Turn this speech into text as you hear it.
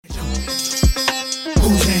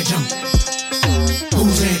jump?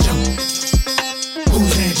 Who's that jump?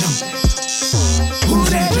 Who's that jump? Who's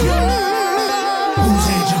that jump? Who's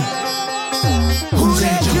that jump? Who's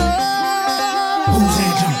that jump? Who's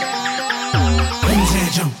that jump? Who's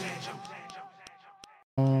that jump?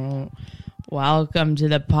 Welcome to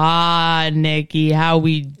the pod, Nicky. How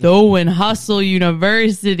we doing? Hustle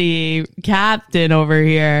University captain over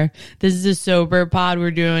here. This is a sober pod.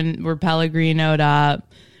 We're Pellegrino'd up.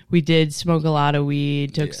 We did smoke a lot of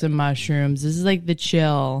weed, took some mushrooms. This is like the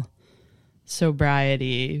chill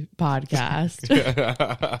sobriety podcast.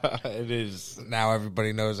 It is. Now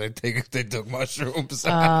everybody knows they took mushrooms.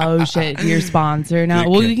 Oh, shit. You're sponsored now?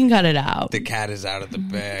 Well, you can cut it out. The cat is out of the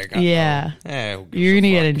bag. Yeah. You're going to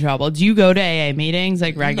get in trouble. Do you go to AA meetings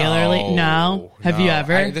like regularly? No? Have you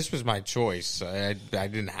ever? This was my choice. I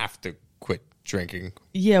didn't have to quit drinking.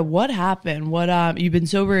 Yeah, what happened? You've been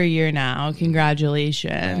sober a year now.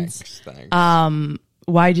 Congratulations. Thanks.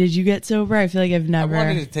 Why did you get sober? I feel like I've never. I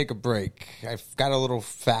wanted to take a break. I got a little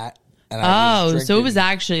fat. And so it was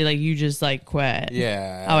actually like you just like quit.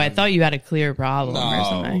 Yeah. Oh, I thought you had a clear problem or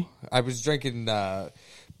something. I was drinking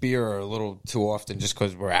beer a little too often just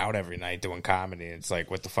because we're out every night doing comedy. It's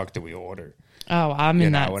like, what the fuck do we order? Oh, I'm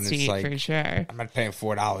in that seat like, for sure. I'm not paying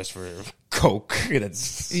 $4 for Coke.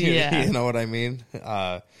 That's yeah. You know what I mean?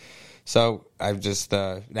 So I've just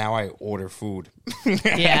now I order food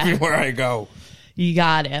everywhere I go. You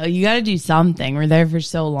got it. You got to do something. We're there for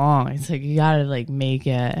so long. It's like you got to like make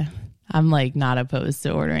it. I'm like not opposed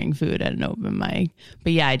to ordering food at an open mic,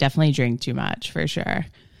 but yeah, I definitely drink too much for sure.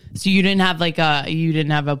 So you didn't have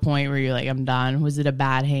a point where you're like, I'm done. Was it a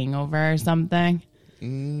bad hangover or something?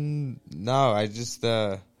 No, I just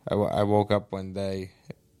I woke up one day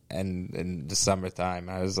and in the summertime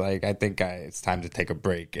I was like, I think it's time to take a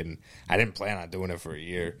break, and I didn't plan on doing it for a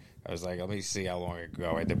year. I was like, let me see how long I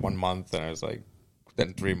go. I did 1 month, and I was like,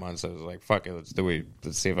 then 3 months. I was like, fuck it, let's do it.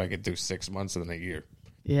 Let's see if I could do 6 months and then a year.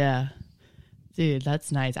 Yeah, dude,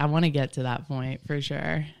 that's nice. I want to get to that point for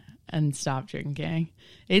sure and stop drinking.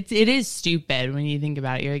 It is stupid when you think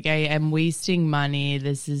about it. You're like, I'm wasting money.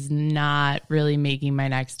 This is not really making my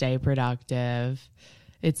next day productive.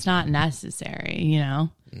 It's not necessary, you know?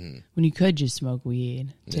 Mm. When you could just smoke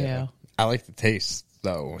weed, too. Yeah. I like the taste,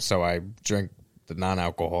 though, so I drink the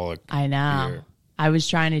non-alcoholic I know. beer. I was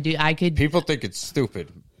trying to do... People think it's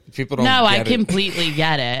stupid. People don't No, get I completely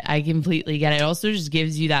get it. I completely get it. It also just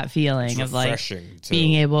gives you that feeling of like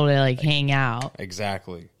being able to like hang out.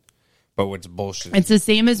 Exactly. But what's bullshit? It's the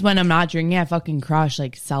same as when I'm not drinking. I fucking crush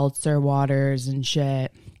like seltzer waters and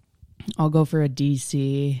shit. I'll go for a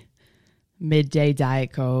DC midday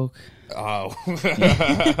Diet Coke. Oh.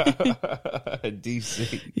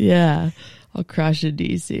 DC. Yeah. I'll crush a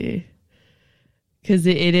DC. Because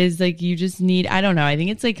it is like you just need, I don't know, I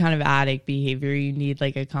think it's like kind of addict behavior. You need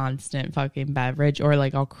like a constant fucking beverage, or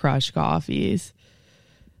like I'll crush coffees.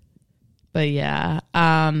 But yeah.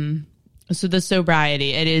 So the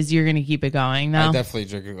sobriety, it is, you're going to keep it going though? I definitely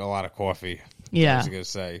drink a lot of coffee. Yeah. I was going to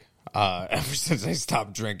say. Ever since I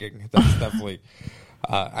stopped drinking, that's definitely.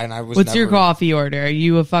 And I was. What's your coffee order? Are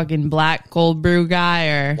you a fucking black cold brew guy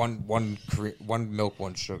or? One milk,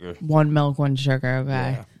 one sugar. 1 milk, 1 sugar. Okay.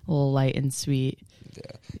 Yeah. A little light and sweet. Yeah.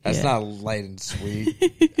 That's not light and sweet.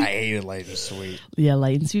 I hated light and sweet. Yeah,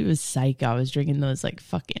 light and sweet was psycho. I was drinking those like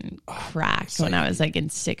fucking crack when I was like in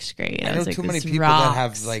 6th grade. I know like, too many people that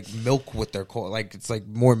have like milk with their coffee. Like it's like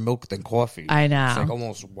more milk than coffee. I know. It's like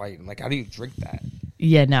almost white. And like, how do you drink that?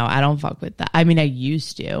 Yeah, no, I don't fuck with that. I mean, I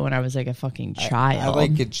used to when I was like a fucking child. I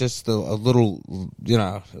like it just a little,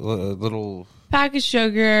 a little pack of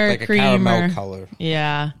sugar, like creamer. a caramel color.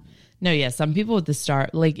 Yeah. No, yeah, some people with the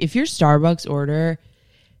like if your Starbucks order,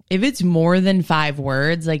 if it's more than 5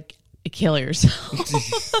 words, like kill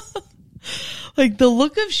yourself. Like the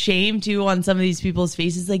look of shame too on some of these people's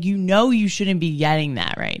faces, like you shouldn't be getting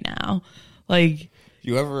that right now. Like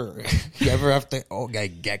you ever have to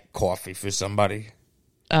get coffee for somebody?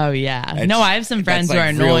 Oh yeah, no, I have some friends who are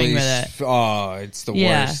annoying with it. Oh, it's the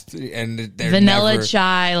worst. And they're vanilla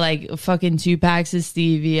chai, like fucking 2 packs of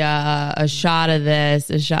stevia, a shot of this,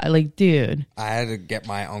 a shot. Like, dude, I had to get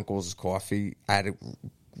my uncle's coffee. I had to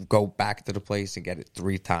go back to the place and get it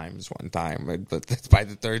 3 times one time. But by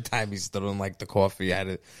the 3rd time, he still didn't like the coffee.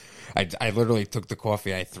 I literally took the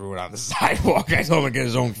coffee, I threw it on the sidewalk. I told him to get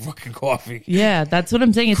his own fucking coffee. Yeah, that's what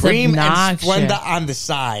I'm saying. It's cream obnoxious. And Splenda on the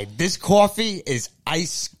side. This coffee is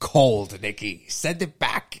ice cold, Nicky. Send it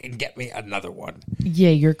back and get me another one.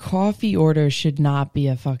 Yeah, your coffee order should not be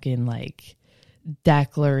a fucking like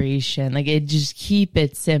declaration. Like it just keep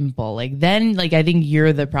it simple. Like then like I think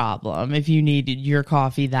you're the problem if you needed your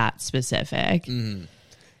coffee that specific.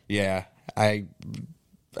 Yeah. I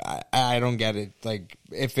I don't get it. Like,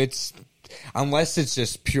 unless it's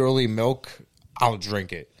just purely milk, I'll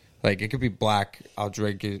drink it. Like, it could be black, I'll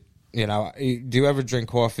drink it. You know, do you ever drink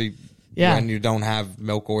coffee when you don't have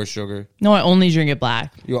milk or sugar? No, I only drink it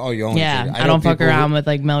black. You only drink it. I don't fuck around with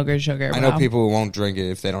like milk or sugar. Bro. I know people who won't drink it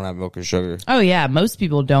if they don't have milk or sugar. Oh yeah, most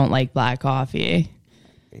people don't like black coffee.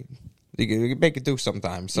 You can make it do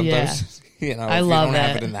sometimes. Sometimes, you know, if I love you don't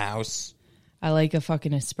have it in the house. I like a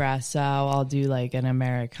fucking espresso. I'll do like an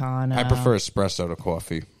Americano. I prefer espresso to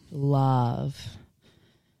coffee. Love.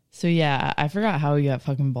 So yeah, I forgot how we got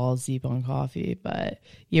fucking balls deep on coffee, but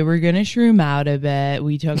yeah, we're gonna shroom out a bit.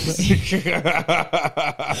 We took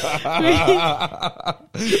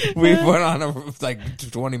we went on like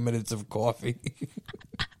 20 minutes of coffee.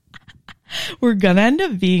 We're gonna end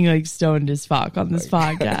up being like stoned as fuck on this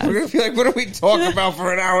podcast. We're gonna be like, what do we talk about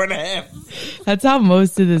for an hour and a half? That's how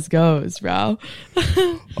most of this goes, bro.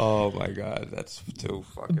 Oh my god, that's too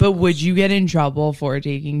fucking. But would you get in trouble for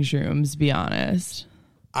taking shrooms? Be honest.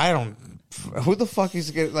 I don't. Who the fuck is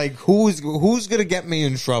gonna like? Who's gonna get me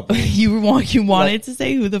in trouble? You wanted to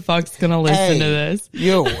say who the fuck's gonna listen to this?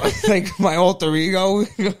 You like my alter ego?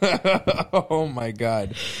 Oh my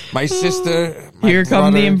god, my sister. Here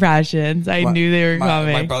come the impressions. I knew they were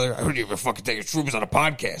coming. My brother. I heard you were fucking taking shrooms on a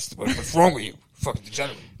podcast. What's wrong with you? Fucking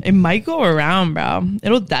degenerate. It might go around, bro.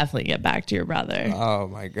 It'll definitely get back to your brother. Oh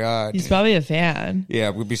my god, he's probably a fan. Yeah,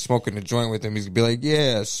 we'd be smoking a joint with him. He's gonna be like,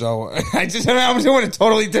 "Yeah." So I'm doing a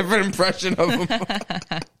totally different impression of him.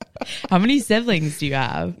 How many siblings do you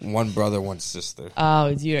have? One brother, one sister.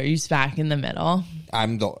 Oh, dude, are you smack in the middle?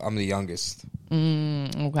 I'm the youngest.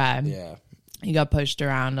 Okay. Yeah. You got pushed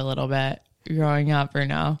around a little bit growing up, or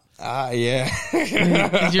no? Yeah.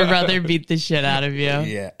 Did your brother beat the shit out of you?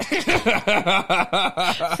 Yeah.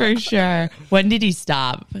 For sure. When did he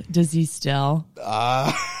stop? Does he still?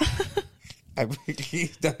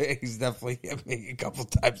 He's definitely hit me a couple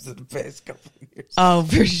times in the past couple of years. Oh,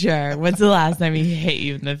 for sure. When's the last time he hit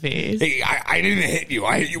you in the face? Hey, I didn't hit you.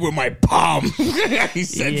 I hit you with my palm. He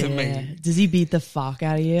said to me. Does he beat the fuck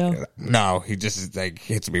out of you? No, he just like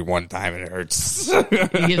hits me one time and it hurts.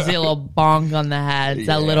 He gives you a little bonk on the head. It's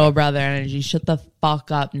that little brother energy. Shut the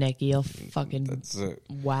fuck up, Nicky. You'll fucking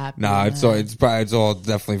whap. No, it's all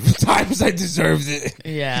definitely for times I deserved it.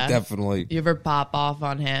 Yeah. Definitely. You ever pop off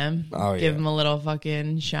on him? Oh, Give him a little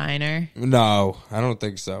fucking shiner? No, I don't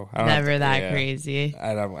think so. Never that crazy.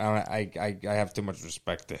 I have too much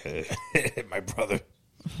respect to hit my brother.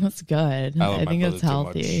 That's good. I think it's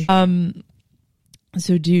healthy.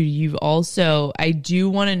 So dude, you've also, I do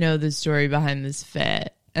want to know the story behind this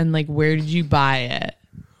fit and like, where did you buy it?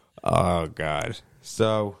 Oh God.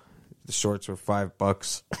 So the shorts were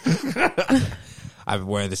 $5. I've been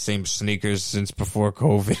wearing the same sneakers since before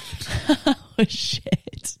COVID. Oh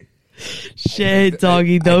shit. Shit,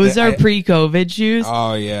 doggy. Those are pre-COVID shoes.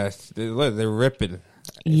 Oh yeah. They're ripping.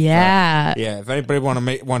 Yeah. Yeah, if anybody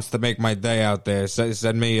wants to make my day out there,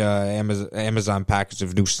 send me Amazon package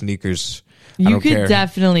of new sneakers. You could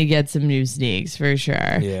definitely get some new sneaks for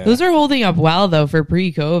sure. Yeah. Those are holding up well though for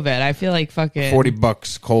pre-COVID. I feel like fucking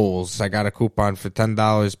 $40 Kohl's. I got a coupon for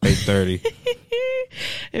 $10, paid $30.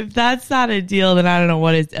 If that's not a deal, then I don't know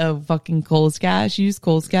what is. Oh, fucking Kohl's Cash. Use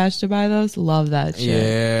Kohl's Cash to buy those. Love that shit.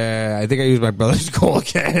 Yeah, I think I use my brother's Kohl's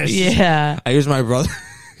Cash. Yeah, I use my brother.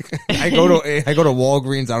 I go to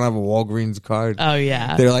Walgreens. I don't have a Walgreens card. Oh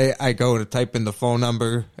yeah. They're like, I go to type in the phone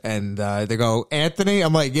number and they go, Anthony.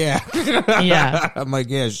 I'm like, yeah. Yeah. I'm like,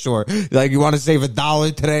 yeah, sure. They're like, you want to save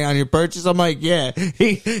 $1 today on your purchase? I'm like, yeah.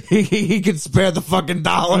 He can spare the fucking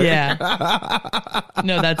 $1. Yeah.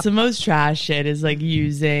 No, that's the most trash shit. Is like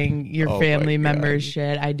using your family member's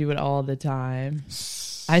shit. I do it all the time.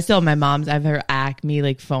 I still have my mom's. I have her Acme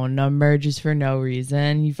like phone number just for no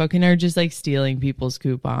reason. You fucking are just like stealing people's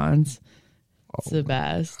coupons. It's the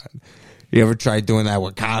best. God. You ever tried doing that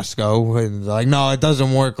with Costco? And they're like, no, it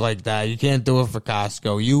doesn't work like that. You can't do it for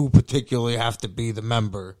Costco. You particularly have to be the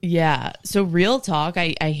member. Yeah. So real talk,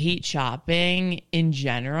 I hate shopping in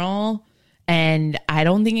general. And I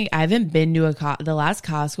haven't been to the last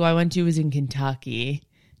Costco I went to was in Kentucky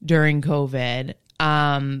during COVID.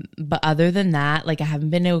 But other than that, like I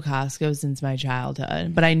haven't been to a Costco since my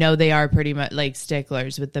childhood, but I know they are pretty much like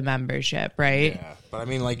sticklers with the membership, right? Yeah, but I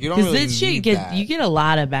mean, like you don't really need that. You get a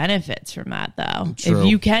lot of benefits from that though. True. If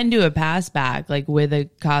you can do a pass back, like with a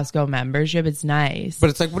Costco membership, it's nice.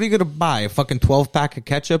 But it's like, what are you going to buy? A fucking 12-pack of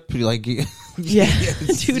ketchup? You're like, yeah,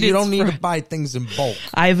 dude, you don't need to buy things in bulk.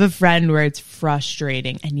 I have a friend where it's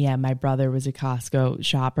frustrating. And yeah, my brother was a Costco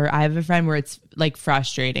shopper. I have a friend where it's like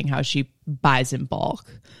frustrating how she buys in bulk.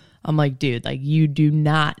 I'm like, dude, like you do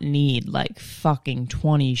not need like fucking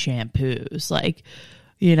 20 shampoos. Like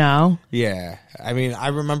you know? Yeah. I mean, I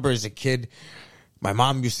remember as a kid, my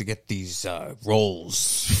mom used to get these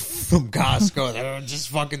rolls from Costco that were just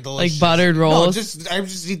fucking delicious. Like buttered rolls? No, I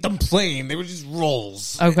just eat them plain. They were just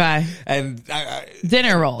rolls. Okay. And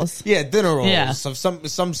Dinner rolls. yeah, dinner rolls Yeah. of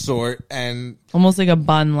some sort. And Almost like a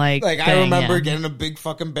bun like I remember getting a big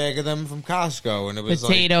fucking bag of them from Costco, and it was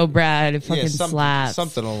potato bread, fucking something, slaps.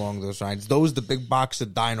 something along those lines. Those the big box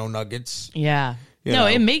of Dino Nuggets. Yeah. You No, know.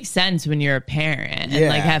 it makes sense when you're a parent and Yeah.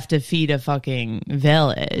 like have to feed a fucking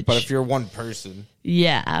village. But if you're one person,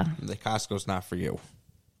 yeah. the Costco's not for you.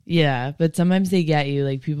 Yeah, but sometimes they get you.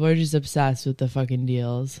 Like people are just obsessed with the fucking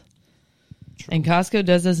deals. True. And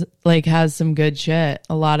Costco has some good shit.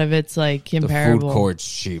 A lot of it's like comparable. The food court's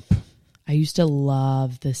cheap. I used to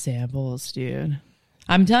love the samples, dude.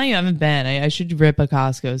 I'm telling you, I haven't been. I should rip a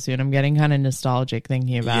Costco soon. I'm getting kind of nostalgic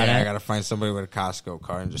thinking about it. I gotta find somebody with a Costco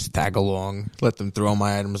card and just tag along. Let them throw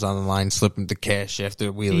my items on the line, slip them to cash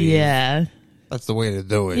after we leave. Yeah. That's the way to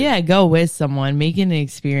do it. Yeah, go with someone. Make it an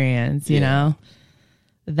experience, you know?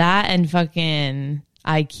 That and fucking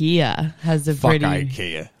IKEA has a Fuck pretty...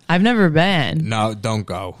 IKEA. I've never been. No, don't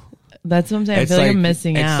go. That's what I'm saying. I feel like I'm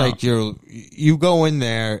missing out. It's like you go in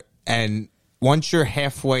there, and once you're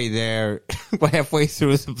halfway there, halfway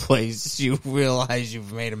through the place, you realize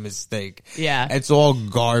you've made a mistake. Yeah. It's all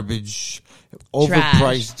garbage,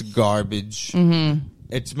 overpriced garbage. Mm-hmm.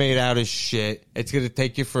 It's made out of shit. It's going to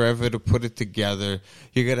take you forever to put it together.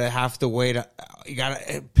 You're going to have to wait. You got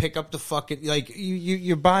to pick up the fucking, like,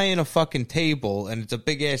 you're buying a fucking table, and it's a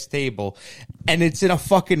big ass table, and it's in a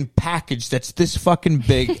fucking package that's this fucking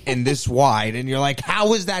big and this wide. And you're like,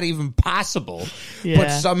 how is that even possible? Yeah. But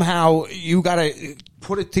somehow you got to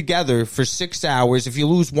put it together for 6 hours. If you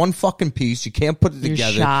lose one fucking piece, you can't put it You're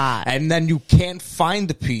together. shot. And then you can't find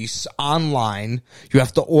the piece online. You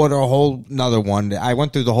have to order a whole another one. I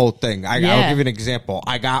went through the whole thing. I'll give you an example.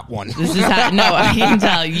 I got one. This is how, no, I can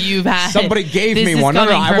tell you've had... Somebody gave this me is one. No,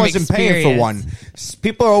 coming I from wasn't paying for experience. one.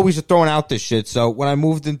 People are always throwing out this shit. So when I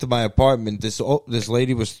moved into my apartment, this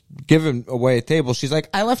lady was giving away a table. She's like,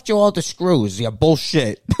 I left you all the screws. Yeah,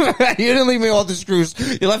 bullshit. You didn't leave me all the screws.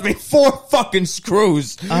 You left me 4 fucking screws.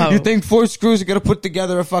 Oh. You think 4 screws are going to put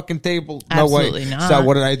together a fucking table? No Absolutely way. not. So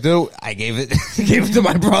what did I do? I gave it to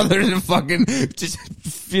my brother to fucking just,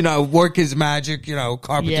 work his magic,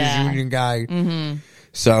 Carpenters Union guy. Mm-hmm.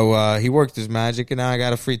 So he worked his magic, and now I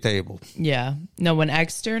got a free table. Yeah. No, when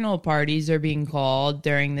external parties are being called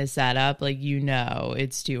during the setup, like,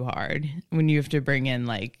 it's too hard when you have to bring in,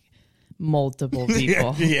 like, multiple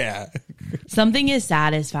people. Yeah. Something is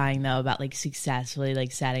satisfying, though, about, like, successfully,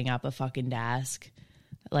 like, setting up a fucking desk.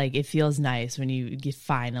 Like, it feels nice when you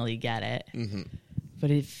finally get it. Mm-hmm.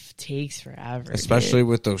 But it takes forever. Especially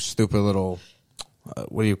with those stupid little...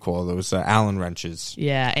 what do you call those? Allen wrenches.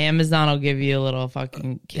 Yeah, Amazon will give you a little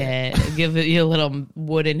fucking kit. It'll give you a little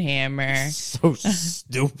wooden hammer. So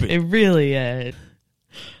stupid. It really is.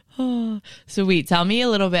 So wait, tell me a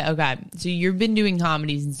little bit. Okay, so you've been doing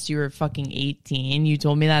comedy since you were fucking 18. You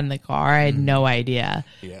told me that in the car. I had no idea.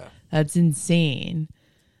 Yeah. That's insane.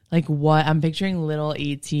 Like what? I'm picturing little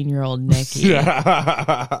 18-year-old Nicky.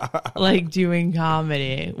 Like doing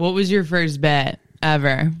comedy. What was your first bit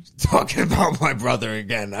ever? Talking about my brother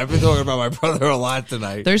again. I've been talking about my brother a lot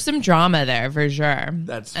tonight. There's some drama there for sure.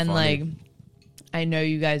 That's and funny. like, I know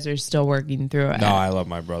you guys are still working through it. No, I love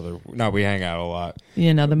my brother. No, we hang out a lot.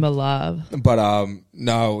 Nothing but love. But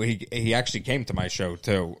no, he actually came to my show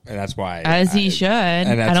too, and that's why. As he should.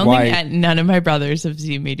 And that's I don't why, think none of my brothers have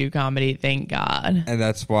seen me do comedy. Thank God. And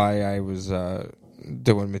that's why I was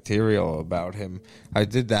doing material about him. I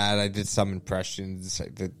did that. I did some impressions. I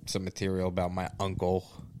did some material about my uncle.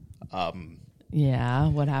 Yeah,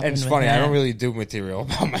 what happened? And it's with funny. I him? don't really do material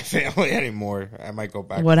about my family anymore. I might go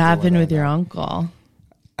back. What to happened doing with that your now. uncle?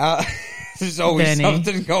 There's always Benny.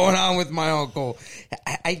 something going on with my uncle.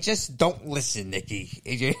 I just don't listen, Nicky.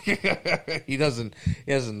 He doesn't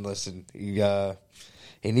listen.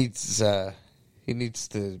 He needs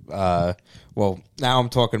to. Well, now I'm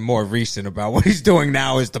talking more recent about what he's doing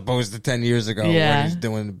now as opposed to 10 years ago when he's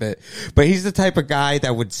doing a bit. But he's the type of guy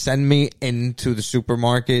that would send me into the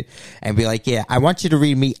supermarket and be like, yeah, I want you to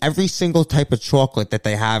read me every single type of chocolate that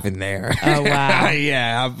they have in there. Oh, wow.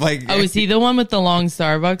 Yeah. I'm like, Oh, is he the one with the long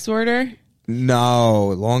Starbucks order? No,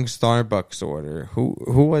 long Starbucks order. Who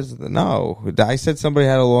was the no? I said somebody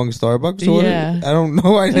had a long Starbucks order. Yeah. I don't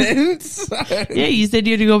know. I didn't. Yeah, you said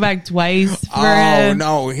you had to go back twice for Oh it.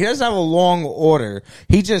 no, he doesn't have a long order.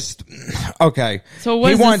 He just okay. So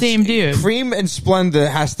what's He the wants same dude? Cream and Splenda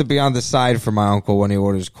has to be on the side for my uncle when he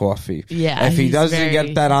orders coffee. Yeah, if he he's doesn't very-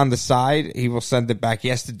 get that on the side, he will send it back. He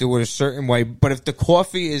has to do it a certain way. But if the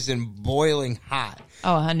coffee is in boiling hot,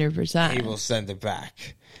 Oh, 100%. he will send it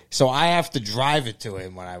back. So I have to drive it to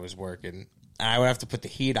him when I was working. And I would have to put the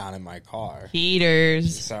heat on in my car.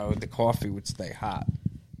 Heaters. So the coffee would stay hot.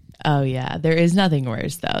 Oh, yeah. There is nothing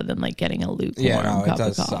worse, though, than like getting a lukewarm cup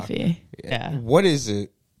of coffee. Suck. Yeah. What is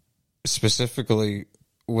it specifically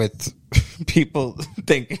with people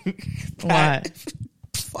thinking that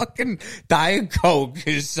fucking Diet Coke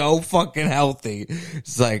is so fucking healthy?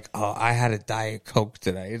 It's like, oh, I had a Diet Coke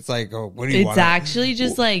today. It's like, oh, what do you want? It's actually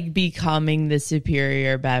just like becoming the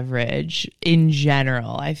superior beverage in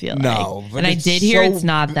general, I feel like. No, but and I it's did hear so- it's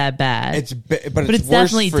not that bad. But it's worse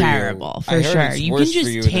definitely for you. terrible, for I heard sure. It's You worse can just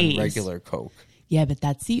for you taste. than regular Coke. Yeah, but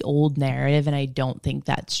that's the old narrative, and I don't think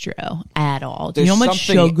that's true at all. Do There's you know how much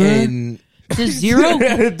something sugar? in There's zero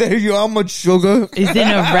there you how much sugar is in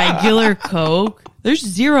a regular Coke. There's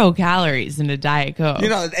 0 calories in a Diet Coke. You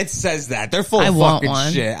know, it says that. They're full I of want fucking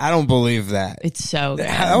one. shit. I don't believe that. It's so good.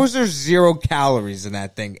 How is there 0 calories in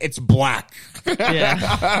that thing? It's black.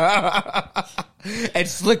 Yeah.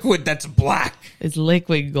 It's liquid that's black. It's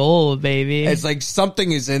liquid gold, baby. It's like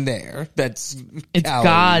something is in there that's It's calories.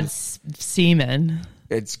 God's semen.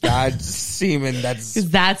 It's God's semen that's... Because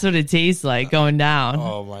that's what it tastes like going down.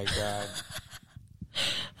 Oh, my God.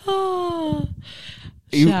 Oh.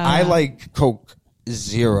 I like Coke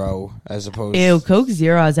Zero as opposed Ew, Coke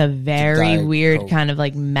Zero has a very Diet weird Coke. kind of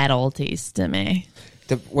like metal taste to me.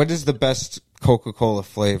 What is the best Coca-Cola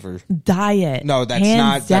flavor? Diet. No, that's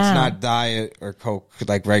hands not down. Diet or Coke,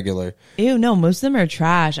 like regular. Ew, no, most of them are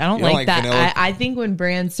trash. I don't You don't like like that. vanilla? I think when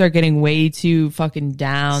brands start getting way too fucking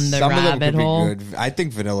down the Some of them rabbit could hole. be good. I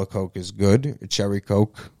think vanilla Coke is good. Cherry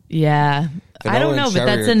Coke. Yeah. I Vanilla don't know, and but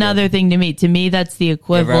cherry that's are another good. thing to me. To me, that's the You ever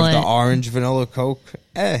equivalent. have the orange vanilla Coke?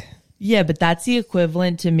 Yeah, but that's the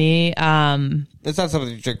equivalent to me. It's not something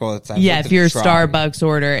you drink all the time. Yeah, Something if your to try. Starbucks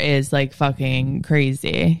order is like fucking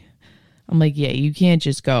crazy. I'm like, yeah, you can't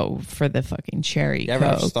just go for the fucking cherry You ever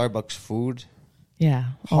have Coke. Starbucks food? Yeah,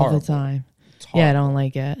 all Horrible. the time. It's Yeah, I horrible. don't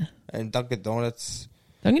like it. And Dunkin' Donuts,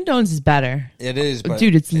 Dunkin' Donuts is better. it is, but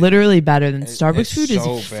Dude, it's literally better than Starbucks it's food.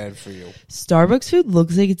 so Is bad for you. Starbucks food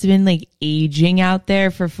looks like it's been like aging out there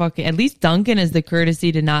for fucking. At least Dunkin' has the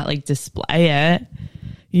courtesy to not like display it.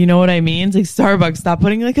 You know what I mean? It's like Starbucks, stop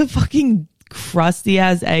putting like a fucking crusty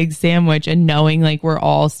ass egg sandwich and knowing like we're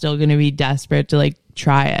all still gonna be desperate to like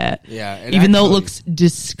try it. Yeah, and even though it actually- looks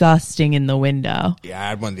disgusting in the window. Yeah, I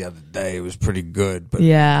had one the other day. It was pretty good, but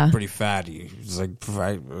Yeah. pretty fatty. It was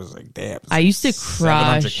like damn. it's I used to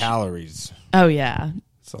 700 crush- calories. Oh yeah.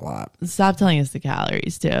 It's a lot. Stop telling us the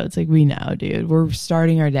calories too. It's like we know, dude. We're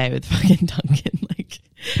starting our day with fucking Dunkin' like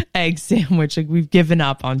egg sandwich. Like we've given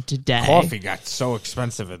up on today. Coffee got so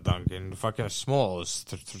expensive at Dunkin'. Fucking small is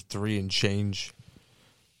 3 and change.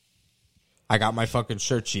 I got my fucking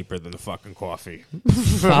shirt cheaper than the fucking coffee.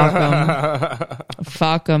 Fuck them.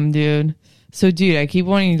 Fuck them, dude. So, dude, I keep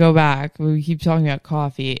wanting to go back. We keep talking about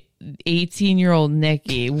coffee. 18-year-old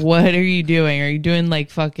Nicky, what are you doing? Are you doing like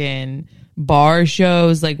fucking bar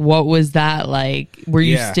shows? Like, what was that like? Were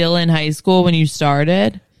you Yeah. still in high school when you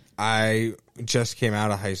started? I just came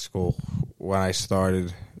out of high school when I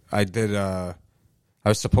started. I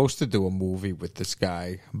was supposed to do a movie with this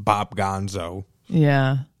guy, Bob Gonzo.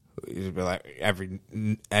 Yeah. He'd be like every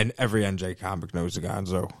NJ comic knows the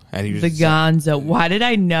Gonzo, and he was The Gonzo. Why did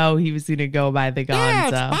I know he was going to go by the Gonzo? Yeah,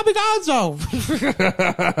 it's Bobby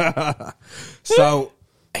Gonzo. So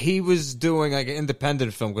he was doing like an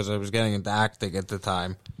independent film because I was getting into acting at the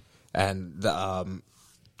time, and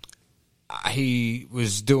he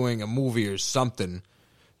was doing a movie or something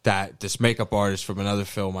that this makeup artist from another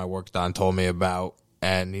film I worked on told me about.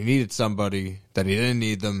 And he needed somebody that he didn't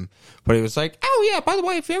need them. But he was like, oh, yeah, by the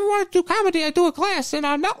way, if you ever want to do comedy, I do a class in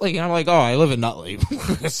Nutley. And I'm like, oh, I live in Nutley.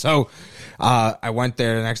 So I went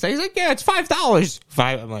there the next day. He's like, yeah, it's $5.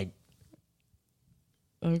 I'm like,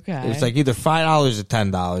 Okay. it was like either $5 or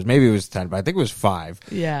 $10. Maybe it was 10, but I think it was 5.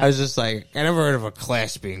 Yeah. I was just like, I never heard of a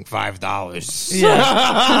class being $5. Yeah.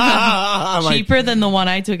 I'm like, Cheaper than the one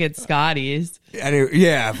I took at Scotty's.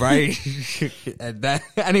 yeah, right. And that,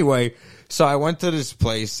 anyway, so I went to this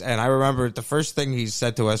place, and I remember the first thing he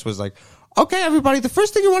said to us was like, okay, everybody, the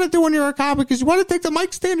first thing you want to do when you're a comic is you want to take the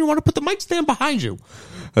mic stand, you want to put the mic stand behind you.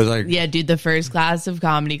 I was like, Yeah, dude, the first class of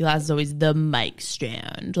comedy class is always the mic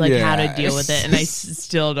stand, like how to deal with it, and I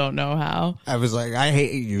still don't know how. I was like, I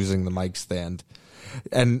hate using the mic stand.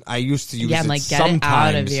 And I used to use I'm it like, get sometimes. it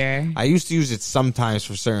out of here. I used to use it sometimes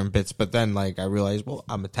for certain bits, but then like I realized, well,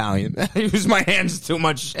 I'm Italian. I use my hands too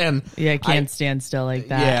much, and Yeah, I can't stand still like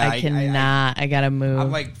that. Yeah, I cannot. I gotta move. I'm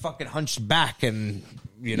like fucking hunched back and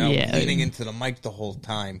leaning into the mic the whole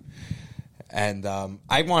time. And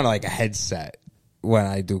I want like a headset when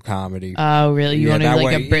I do comedy. Oh, really? You want to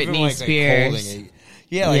like a Britney even, Spears?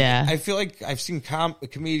 I feel like I've seen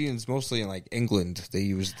comedians mostly in like England. They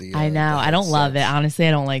use the. I know. I don't love it. Honestly,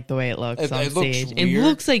 I don't like the way it looks on it looks stage. weird. It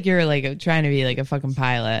looks like you're like trying to be like a fucking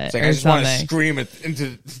pilot It's like or I just want to something. scream into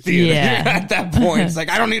the theater. Yeah. At that point, it's like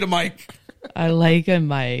I don't need a mic. I like a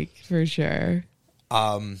mic for sure.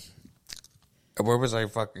 Where was I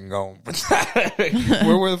fucking going?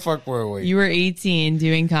 Where the fuck were we? You were 18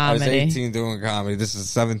 doing I was comedy. 18 doing comedy. This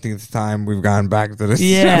is the 17th time we've gone back to this.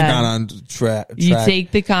 Yeah. I've gone on track. You take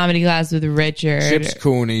the comedy class with Richard Chips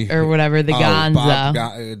Cooney or whatever, the Gonzo. Bob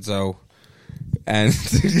Gonzo. And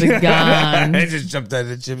The Gon. I just jumped out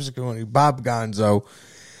of Chips Cooney. Bob Gonzo.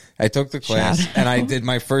 I took the class Shout and I did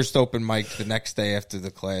my first open mic the next day after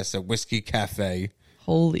the class at Whiskey Cafe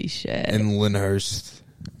Holy shit. in Lyndhurst.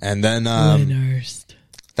 And then Lyndhurst.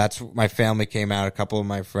 that's my family came out. A couple of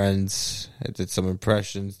my friends. I did some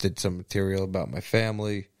impressions, did some material about my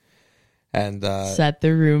family, and Set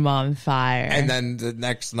the room on fire. and then the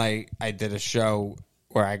next night I did a show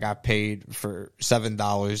where I got paid for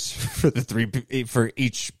 $7 for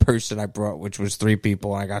each person I brought, which was 3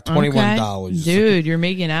 people, and I got $21. Okay. Dude, you're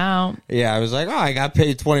making out. Yeah, I was like, oh, I got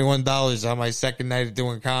paid $21 on my second night of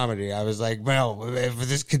doing comedy. I was like, well, if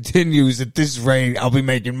this continues at this rate, I'll be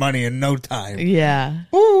making money in no time. Yeah.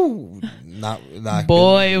 Woo! Not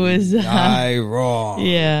Boy, good. was I wrong.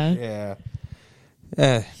 Yeah.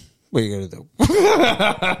 Yeah. What are you gonna do?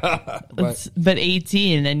 But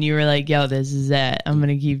 18, and you were like, yo, this is it. I'm going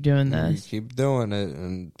to keep doing You this. keep doing it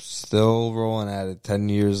and still rolling at it 10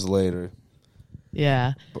 years later.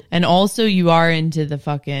 Yeah. And also, you are into the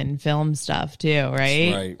fucking film stuff, too,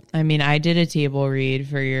 right? Right. I mean, I did a table read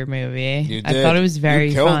for your movie. You I did. thought it was very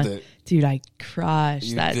You killed fun. it. Dude, I crushed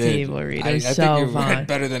You that did. table read. It was I so think you fun. read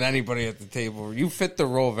better than anybody at the table. You fit the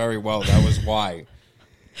role very well. That was why.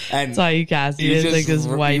 And Saw you, Cassidy. It's like this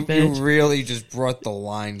white bitch. You really just brought the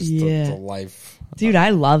lines to life. Dude,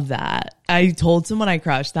 I love that. I told someone I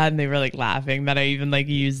crushed that, and they were like laughing that I even like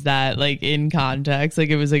used that like in context, like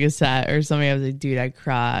it was like a set or something. I was like, dude, I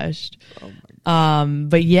crushed. Oh my God.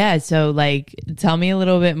 But yeah, so like, tell me a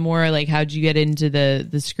little bit more. Like, how'd you get into the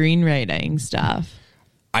screenwriting stuff?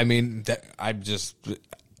 I mean, I'm just.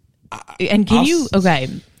 And can you? Okay.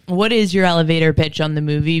 What is your elevator pitch on the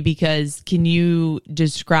movie? Because can you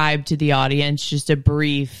describe to the audience just a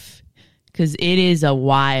brief, because it is a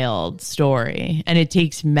wild story and it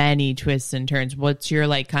takes many twists and turns. What's your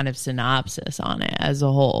like kind of synopsis on it as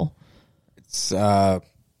a whole? It's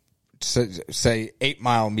say 8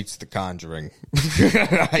 Mile meets The Conjuring.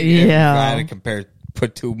 Yeah. I had to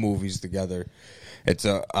put 2 movies together. It's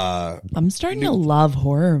I'm starting to love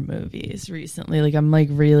horror movies recently. Like I'm like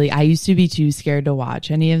really, I used to be too scared to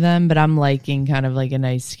watch any of them, but I'm liking kind of like a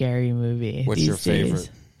nice scary movie. What's these your favorite? days.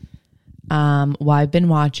 Well, I've been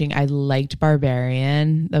watching, I liked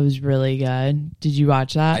Barbarian. That was really good. Did you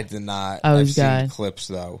watch that? I did not. Oh, it I've was seen good. clips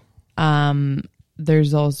though.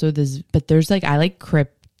 There's also this, but there's like, I like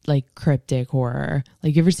cryptic horror.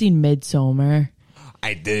 Like, you ever seen Midsommar?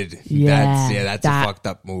 I did. Yeah, That's a fucked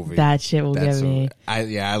up movie. That shit will get me.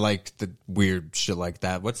 I like the weird shit like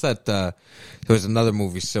that. What's that? There was another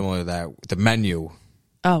movie similar to that. The Menu.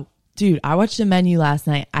 Oh, dude, I watched The Menu last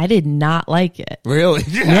night. I did not like it. Really?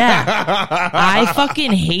 Yeah. I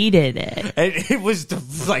fucking hated it. It was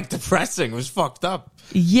depressing. It was fucked up.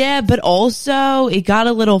 Yeah, but also it got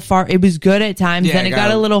a little far. It was good at times. Yeah, then it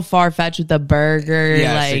got a little far-fetched with the burger.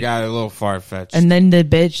 Yes, like, it got a little far-fetched. and then the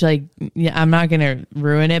bitch, like, yeah, I'm not going to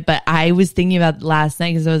ruin it, but I was thinking about last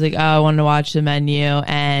night because I was like, oh, I wanted to watch The Menu,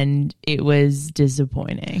 and it was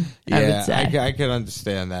disappointing, I would say. I can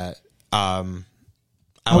understand that.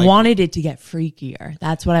 I wanted it to get freakier.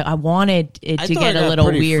 That's what I wanted it to get a little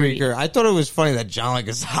weird. I thought it was funny that John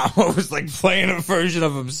Leguizamo was like playing a version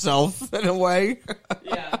of himself in a way.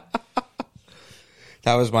 Yeah.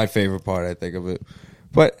 That was my favorite part, I think, of it.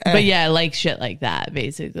 But yeah, like shit like that,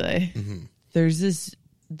 basically. Mm-hmm. There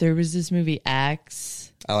was this movie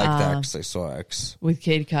X. I liked X. I saw X. With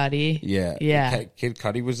Kid Cudi. Yeah. Yeah. Kid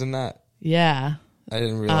Cudi was in that? Yeah. I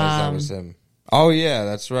didn't realize that was him. Oh, yeah,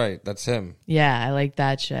 that's right. That's him. Yeah, I like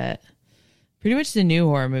that shit. Pretty much the new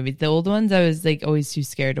horror movies. The old ones I was like always too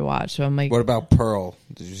scared to watch. So I'm like, What about Pearl?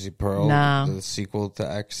 Did you see Pearl? No. The sequel to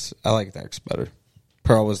X. I liked X better.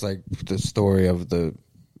 Pearl was like the story of the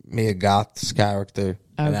Mia Goth's character.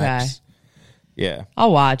 in Okay. X. Yeah.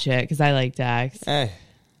 I'll watch it because I liked X.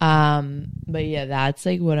 But yeah, that's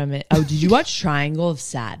like what I'm in. Oh, did you watch Triangle of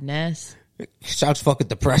Sadness? Sounds fucking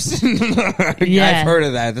depressing. Yeah. I've heard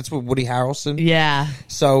of that. That's what Woody Harrelson. Yeah.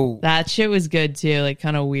 So That shit was good too. Like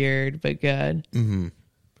kind of weird, but good.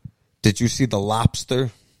 did you see The Lobster?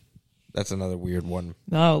 That's another weird one.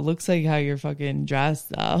 No, it looks like how you're fucking dressed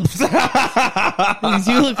though. 'Cause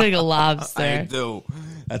you look like a lobster. I do.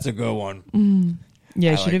 That's a good one.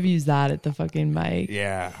 Yeah, I I should like have used that at the fucking mic.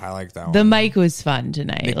 Yeah, I like that The one. mic was fun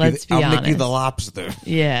tonight. Let's be honest. Nicky the Lobster.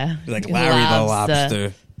 Yeah. Like Larry the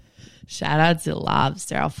Lobster. Shout out to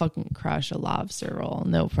lobster. I'll fucking crush a lobster roll.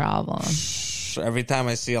 No problem. Every time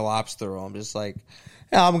I see a lobster roll, I'm just like,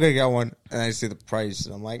 yeah, I'm going to get one. And I see the price,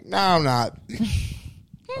 and I'm like, no, I'm not.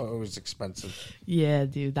 Oh, it was expensive. Yeah,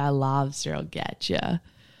 dude, that lobster will get you.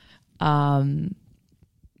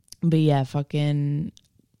 But yeah, fucking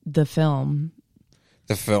the film.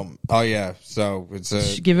 The film. Oh, yeah. So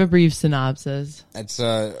Give a brief synopsis. it's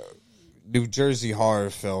a New Jersey horror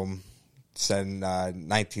film set in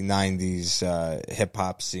 1990s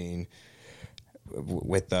hip-hop scene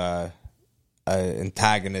with an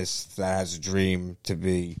antagonist that has a dream to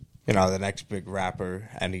be, the next big rapper,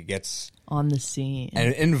 and he gets On the scene.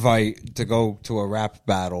 an invite to go to a rap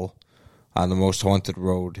battle on the most haunted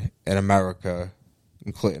road in America,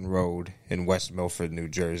 in Clinton Road in West Milford, New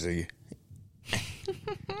Jersey.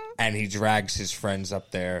 And he drags his friends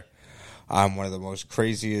up there on one of the most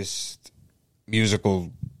craziest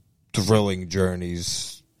musical thrilling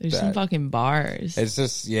journeys. There's some fucking bars. It's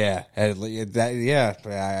just, yeah. I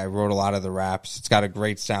wrote a lot of the raps. It's got a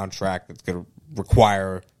great soundtrack that's going to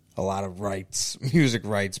require a lot of music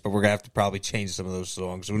rights, but we're going to have to probably change some of those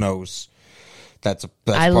songs. Who knows? That's I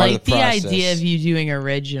part like of the the process. idea of you doing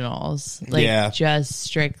originals. Like Yeah. just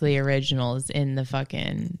strictly originals in the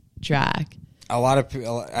fucking track. A lot of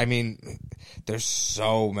people, there's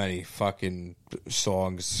so many fucking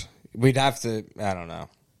songs. We'd have to, I don't know.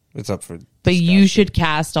 It's up for But you discussion. should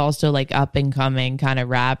cast also like up and coming kind of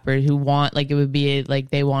rappers who want, like, it would be like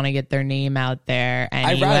they want to get their name out there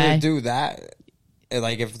anyway. I'd rather do that.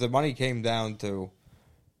 Like, if the money came down to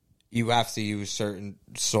you have to use certain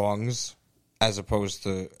songs as opposed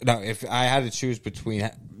to, no, if I had to choose between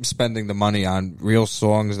spending the money on real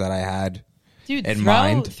songs that I had Dude, in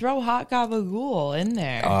mind. throw Hot Gabagool in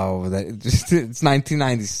there. Oh, it's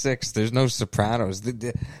 1996. There's no Sopranos.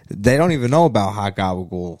 They don't even know about Hot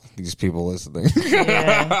Gabagool, these people listening.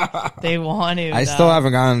 Yeah, they want to. I still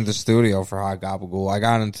haven't gotten into the studio for Hot Gabagool. I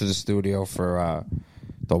got into the studio for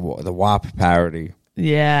the WAP parody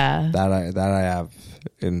Yeah. that I have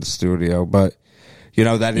in the studio. But, that You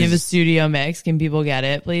have a is... studio mix. Can people get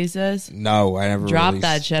it, please? No, I never Drop released-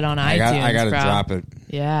 that shit on I iTunes, gotta bro. drop it.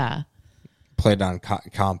 Yeah. Played on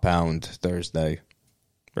Compound Thursday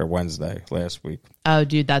or Wednesday last week. Oh,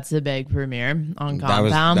 dude, that's the big premiere on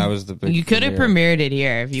Compound. That was the big You could have premiere. premiered it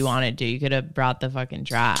here if you wanted to. You could have brought the fucking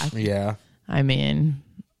track. Yeah. I mean,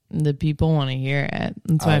 the people want to hear it.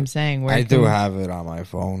 That's what I'm saying. I do have it on my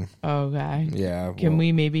phone. Okay. Yeah. Can well,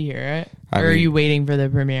 we maybe hear it? I Or are mean- you waiting for the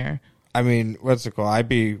premiere? What's it called? I'd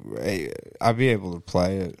be able to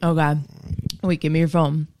play it. Okay. Wait, give me your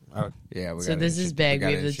phone. Yeah. So this is big.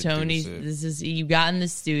 We have the Tony. This is, you got in the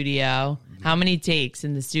studio. How many takes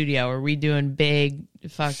in the studio? Are we doing big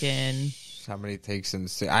fucking... How many takes in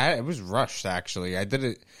the it was rushed, actually. I did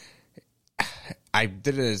it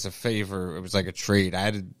as a favor. It was like a trade. I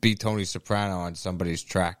had to beat Tony Soprano on somebody's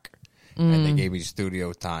track, and they gave me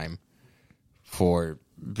studio time for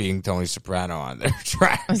being Tony Soprano on their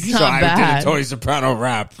track. That's So not I bad. did a Tony Soprano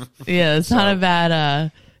rap. Yeah, it's not a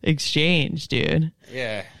bad exchange, dude.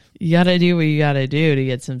 Yeah. You got to do what you got to do to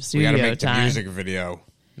get some We studio got to make time. the music video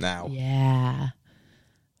now. Yeah.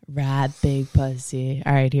 Rat big pussy.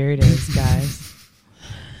 All right, here it is, guys.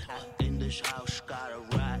 In this house, got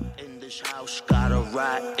a rat. In this house, got a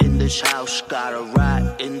rat. In this house, got a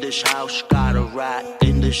rat. In this house, got a rat.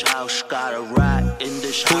 In this house, got a rat. In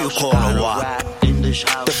this house, Who you call got a a what? rat. In this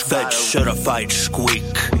house, The fed certified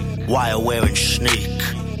squeak. Wire wearing sneak.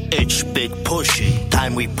 It's big pushy.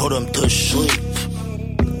 Time we put him to sleep.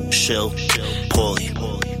 Shill, pulley.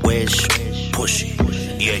 Where's pushy?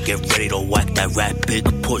 Yeah, get ready to whack that rat big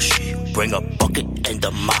pushy. Bring a bucket and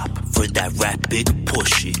a mop for that rat big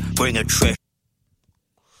pushy. Bring a tray.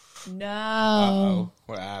 No.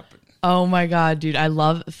 What happened? Oh my God, dude. I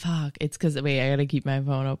love, fuck. It's because, wait, I got to keep my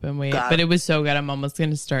phone open. Wait. Got But it. it was so good. I'm almost going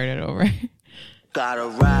to start it over.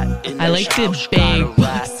 I like the big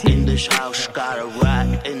pussy. In this house, gotta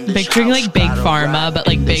ride. In this Picturing house, like big gotta pharma, ride. but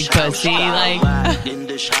like In big this house, pussy. gotta Like ride. In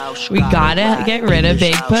this house, we gotta gotta ride. get In rid of this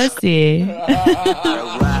big house, pussy.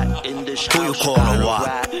 gotta ride. In this Who you house, calling a gotta wop?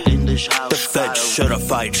 ride. In this house, The Fed gotta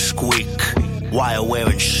certified squeak, wire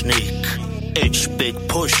wearing sneak. It's big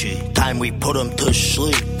pushy, time we put him to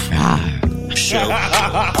sleep. Chill,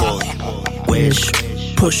 pulley, where's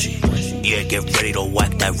pushy? Yeah, get ready to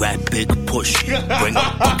whack that rat big pushy. Bring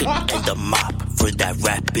a bucket and a mop for that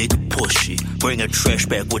rat big pushy. Bring a trash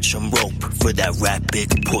bag with some rope for that rat big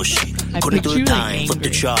pushy. I Couldn't do picture the you, like, time, flip the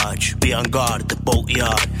angry. charge. Be on guard at the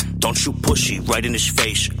boatyard. Don't shoot pushy right in his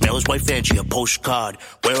face. Mail his wife Angie a postcard.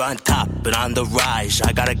 We're on top and on the rise.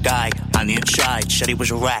 I got a guy on the inside. Said he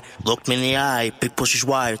was a rat. Looked me in the eye. Big pussy's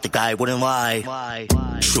wired. The guy wouldn't lie.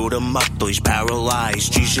 Shoot him up though he's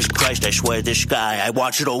paralyzed. Jesus Christ, I swear this guy. I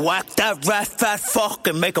want you to whack that rat fat fuck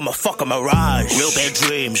and make him a fucking mirage. Real bad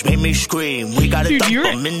dreams made me scream. We gotta Dude, dump you're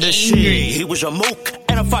him in the angry. sea. He was a mook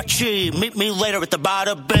and a fachi. Meet me later at the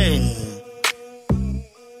Bada Bing.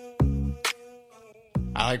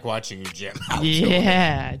 I like watching you jam out.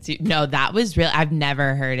 Yeah, dude. No, that was real. I've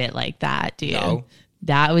never heard it like that, dude. No?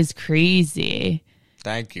 That was crazy.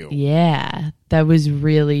 Thank you. Yeah, that was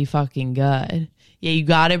really fucking good. Yeah, you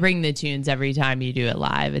got to bring the tunes every time you do it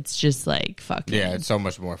live. It's just like fucking. Yeah, it's so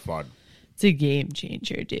much more fun. It's a game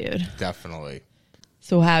changer, dude. Definitely.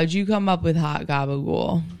 So how'd you come up with Hot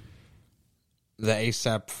Gabagool? The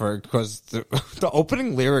ASAP for because the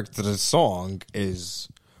opening lyric to the song is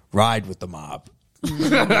 "Ride with the Mob."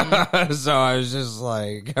 So I was just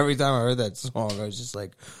like, every time I heard that song, I was just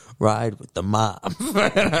like, "Ride with the mob,"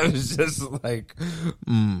 and I was just like,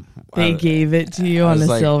 They gave it to you I on was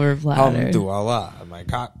a like, silver platter. Alhamdulillah. I'm like,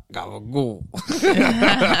 Gabagool.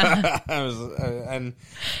 And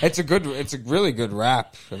it's a really good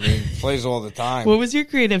rap. I mean, it plays all the time. What was your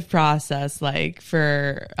creative process like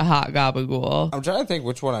for a Hot Gabagool? I'm trying to think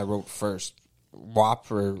which one I wrote first. WAP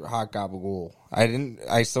or Hot Gabagool.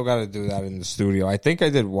 I still got to do that in the studio. I think I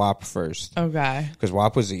did WAP first. Okay. Because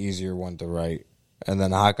WAP was the easier one to write. And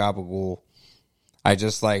then Hot Gabagool, I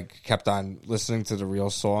just like kept on listening to the real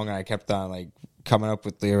song and I kept on like coming up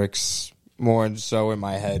with lyrics more and so in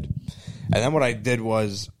my head. And then what I did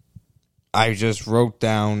was I just wrote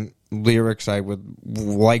down lyrics I would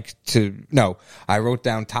like to... No, I wrote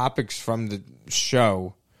down topics from the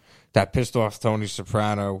show that pissed off Tony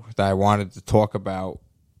Soprano that I wanted to talk about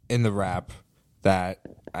in the rap that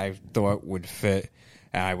I thought would fit,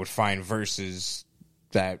 and I would find verses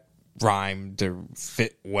that rhymed to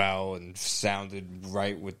fit well and sounded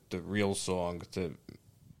right with the real song to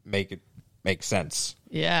make it make sense.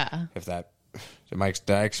 Yeah. If that, did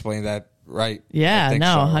I explain that right? Yeah, I think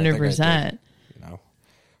no, so. I think I 100%. did, you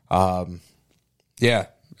know, yeah,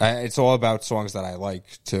 it's all about songs that I like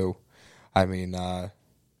too. I mean,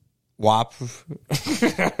 WAP,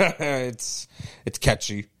 it's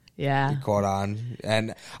catchy. Yeah. It caught on,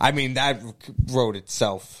 and I mean that wrote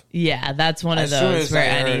itself. Yeah, that's one of As soon those as where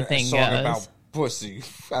I heard anything a song goes. about pussy,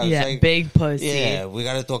 I was Yeah, like, big pussy. yeah, we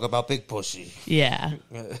got to talk about big pussy. Yeah.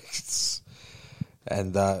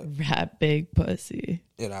 And Rap big pussy.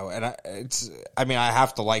 you know, and I mean, I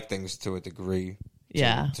have to like things to a degree.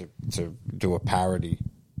 Yeah. To do a parody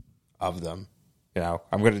of them. You know,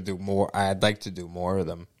 I'm gonna do more. I'd like to do more of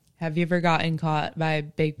them. Have you ever gotten caught by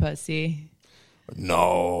big pussy?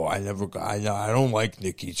 No, I never got. I don't like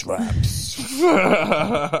Nicky's raps.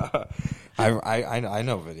 I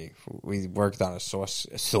know Vinny. We worked on a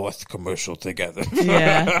sauce commercial together.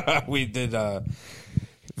 Yeah. We did.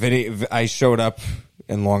 Vinny, I showed up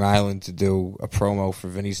in Long Island to do a promo for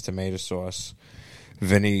Vinny's tomato sauce.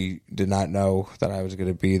 Vinny did not know that I was going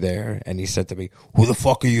to be there, and he said to me, "Who the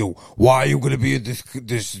fuck are you? Why are you going to be at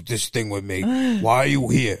this thing with me? Why are you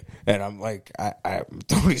here?" And I'm like, I'm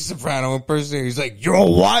Tony Soprano impersonator. He's like, "You're a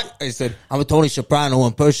what?" I said, "I'm a Tony Soprano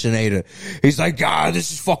impersonator." He's like,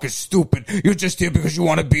 this is fucking stupid. You're just here because you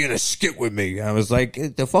want to be in a skit with me." And I was like,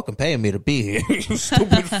 "They're fucking paying me to be here, you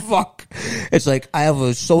stupid fuck." It's like, I have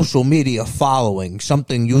a social media following,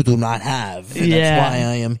 something you do not have. And Yeah. that's why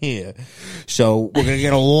I am here. So we're going to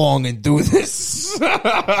get along and do this. And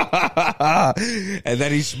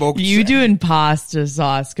then he smoked. You doing pasta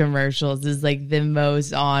sauce commercials is like the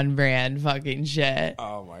most on brand fucking shit.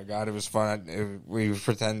 Oh my God, it was fun. We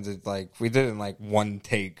pretended like we did it in like one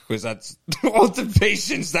take because that's all the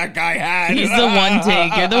patience that guy had. He's the one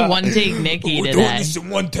take. You're the one take Nicky We're doing today. this in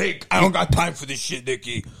one take. I don't got time for this shit,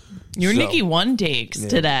 Nicky. You're So, Nicky one takes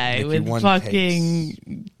today Nicky with one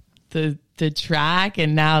fucking the track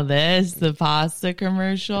and now the pasta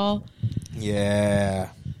commercial. Yeah.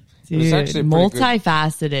 It was Dude, actually a pretty good-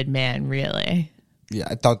 multifaceted man, really. Yeah,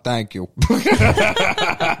 I thought. Thank you.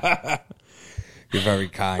 You're very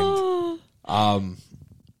kind.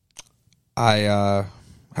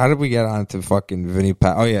 How did we get on to fucking Vinny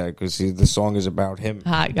Pat? Oh yeah, because the song is about him.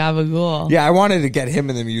 Hot Gabagool. Yeah, I wanted to get him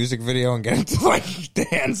in the music video and get him to like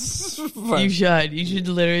dance. You should. You should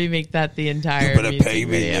literally make that the entire. You better music pay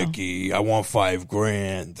me, video. Nicky. I want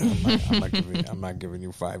 $5,000. I'm not giving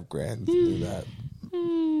you $5,000 to do that.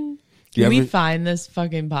 Can we find this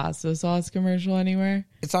fucking pasta sauce commercial anywhere?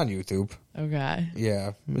 It's on YouTube. Okay.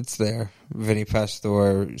 Yeah, it's there. Vinny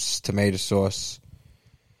Pastor tomato sauce.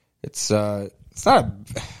 It's not a.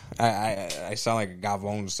 I sound like a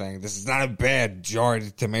Gabagool saying this is not a bad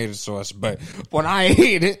jarred tomato sauce, but when I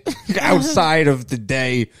ate it outside of the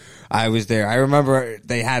day I was there, I remember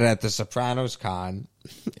they had it at the Sopranos Con,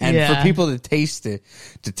 and for people to taste it,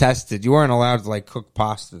 to test it, you weren't allowed to like cook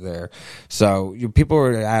pasta there, so people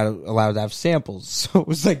were allowed to have samples. So it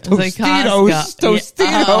was like Tostitos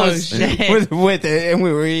with it, and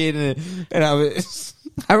we were eating it, and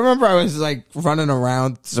I remember I was like running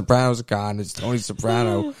around Sopranos Con. It's Tony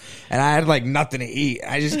Soprano, and I had like nothing to eat.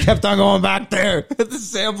 I just kept on going back there with the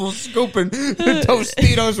samples, scooping the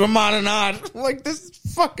Tostitos with Mononade. Like this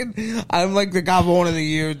fucking, I'm like the Gabagool of the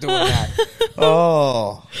year doing that.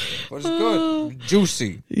 Oh, it was good,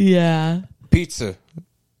 juicy. Yeah. Pizza.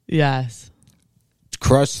 Yes.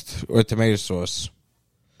 Crust or tomato sauce?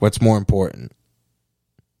 What's more important?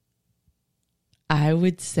 I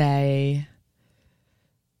would say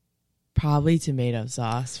probably tomato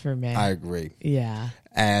sauce for me. I agree. Yeah.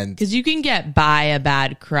 And because you can get by a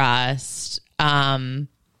bad crust, but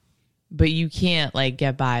you can't like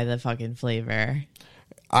get by the fucking flavor.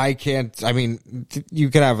 I can't. I mean,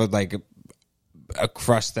 you could have a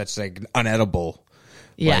crust that's like unedible.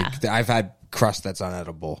 Yeah. Like, I've had crust that's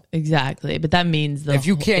unedible. Exactly. But that means if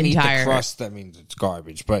you can't eat the crust, that means it's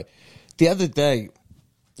garbage. But the other day,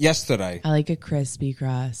 yesterday, I like a crispy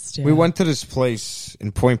crust. Yeah. We went to this place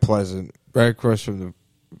in Point Pleasant, right across from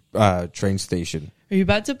the train station. Are you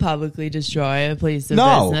about to publicly destroy a place of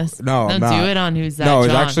business? No, don't do it on Who's That No,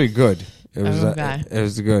 it's John. actually good. It was okay. It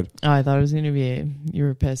was good. Oh, I thought it was going to be you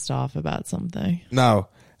were pissed off about something. No.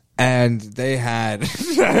 And they had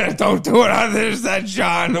don't do it on Who's That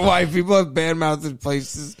John. Why people have bad-mouthed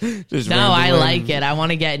places? Just no, I like it. I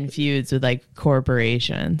want to get in feuds with like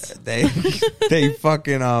corporations. They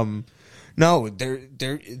fucking no,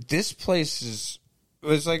 this place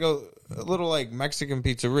was like a little like Mexican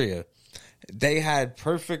pizzeria. They had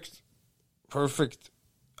perfect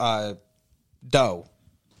dough.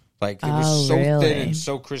 Like it was so thin and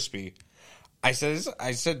so crispy. I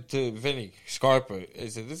said to Vinny Scarpa, I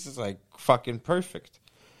said, this is like fucking perfect.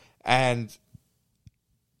 And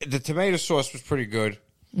the tomato sauce was pretty good,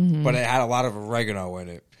 but it had a lot of oregano in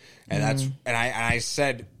it. And I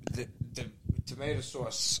said the tomato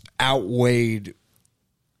sauce outweighed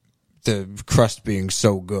the crust being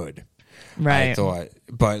so good. Right. I thought.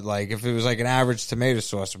 But like if it was like an average tomato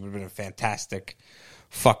sauce, it would have been a fantastic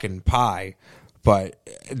fucking pie. But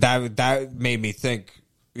that made me think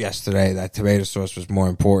yesterday that tomato sauce was more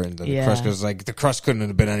important than the crust, because like the crust couldn't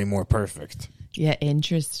have been any more perfect. Yeah,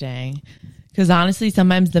 interesting. Because honestly,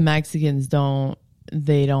 sometimes the Mexicans don't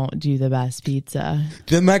do the best pizza.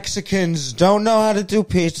 The Mexicans don't know how to do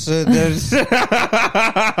pizza.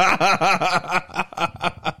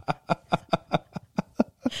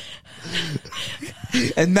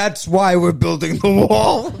 And that's why we're building the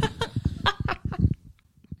wall.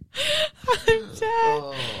 I'm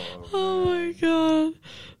dead. Oh my god.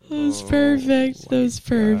 That was perfect. That was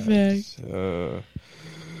perfect.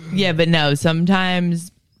 Yeah, but no,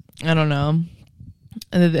 sometimes, I don't know.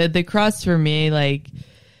 The crust for me, like,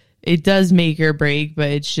 it does make or break,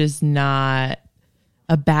 but it's just not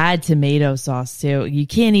a bad tomato sauce, too. You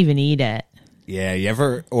can't even eat it. Yeah, you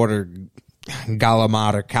ever order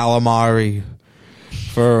calamari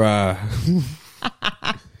for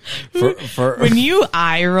when you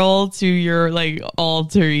eye roll to your like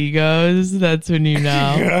alter egos, that's when you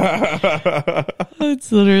know.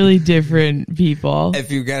 It's literally different people.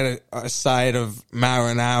 If you get a side of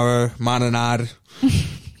Mononade.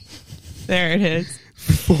 There it is.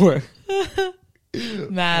 For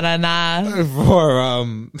Marinade.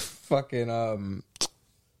 For fucking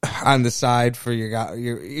on the side for your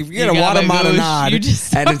if you get a water Mononade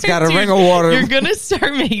and it's got a ring of water. You're gonna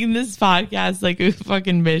start making this podcast like a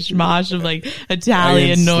fucking mishmash of like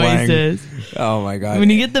Italian noises. Oh my god! When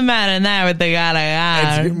you get the marinade with the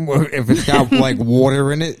gotta, if it's got like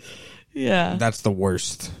water in it, yeah, that's the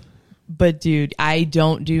worst. But dude, I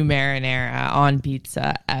don't do marinara on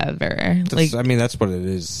pizza ever. That's what it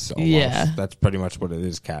is. Almost. Yeah. That's pretty much what it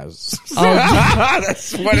is, Kaz. Oh,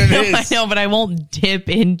 That's what it is. I know, but I won't dip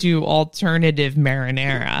into alternative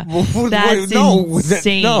marinara. That's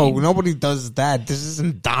insane. No, nobody does that. This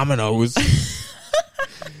isn't Domino's.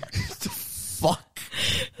 The fuck?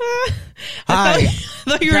 Hi.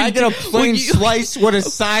 Can I get a plain slice with a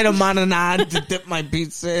side of marinade to dip my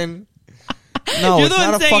pizza in? No, You're it's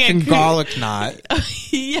not a fucking garlic knot.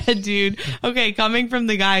 Yeah, dude. Okay, coming from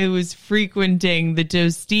the guy who was frequenting the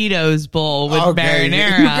Tostitos bowl with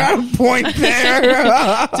marinara. You got a point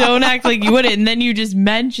there. Don't act like you wouldn't. And then you just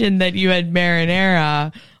mentioned that you had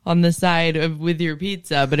marinara on the side with your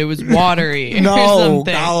pizza, but it was watery or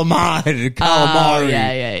something. Calamari. Oh,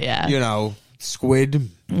 yeah. You know, squid.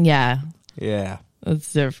 Yeah. Yeah.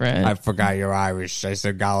 That's different. I forgot you're Irish. I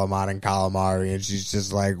said Galamon and calamari, and she's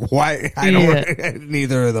just like, "Why? I don't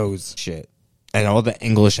neither of those shit." And all the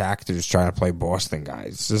English actors trying to play Boston guys.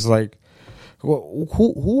 It's just like,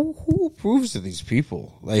 who approves of these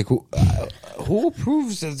people? Like, who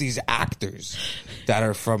approves of these actors that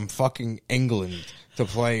are from fucking England to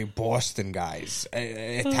play Boston guys,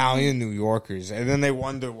 Italian New Yorkers, and then they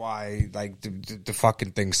wonder why like the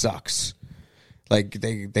fucking thing sucks. Like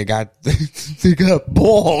they got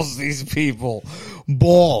balls. These people,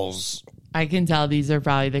 balls. I can tell these are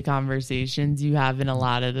probably the conversations you have in a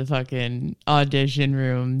lot of the fucking audition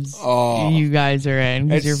rooms you guys are in.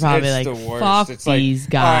 Because you're probably like, fuck these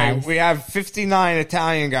guys. All right, we have 59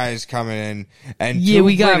 Italian guys coming in. And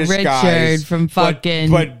we got British Richard guys, from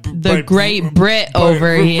fucking the great Brit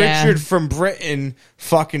over here. Richard from Britain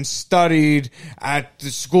fucking studied at the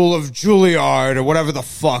School of Juilliard or whatever the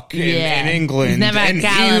fuck in England. And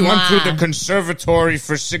he went through the conservatory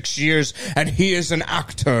for 6 years and he is an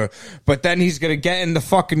actor. But then he's going to get in the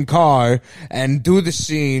fucking car and do the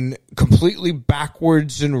scene completely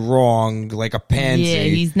backwards and wrong like a pansy. Yeah,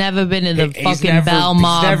 he's never been in the fucking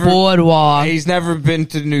Belmont boardwalk. He's never been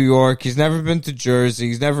to New York. He's never been to Jersey.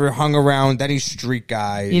 He's never hung around any street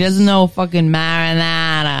guys. He doesn't know fucking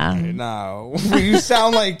marinara. No. You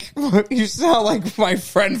sound like my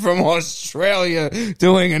friend from Australia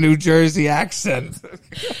doing a New Jersey accent.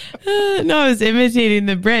 No, I was imitating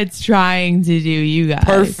the Brits trying to do you guys.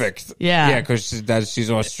 Perfect. Yeah. Yeah, because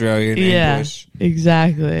she's Australian English.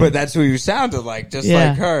 Exactly. But that's who you sounded like, just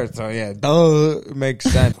like her. So yeah, it makes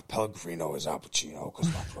sense. Pellegrino is Al Pacino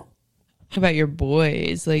because my bro. How about your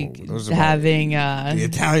boys? Like having the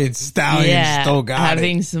Italian stallion still got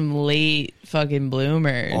having some late fucking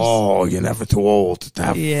bloomers. Oh, you're never too old to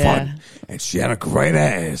have fun. And she had a great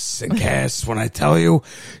ass. And Cass, when I tell you,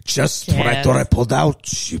 when I thought I pulled out,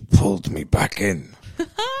 she pulled me back in.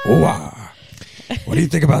 Ooh-ah. What do you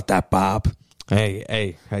think about that, Bob? Hey,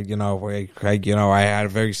 I had a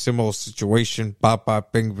very similar situation.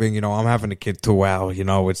 Bop, bing, bing. I'm having a kid too, Al.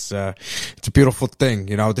 It's a beautiful thing.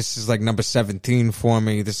 This is like number 17 for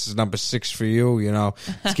me. This is number 6 for you.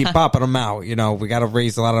 Let's keep popping them out. We got to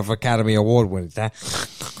raise a lot of Academy Award winners.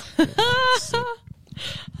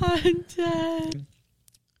 I'm dead.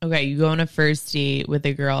 Okay, you go on a first date with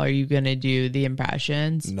a girl. Are you going to do the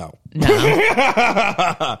impressions? No.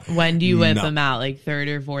 When do you whip them out? Like third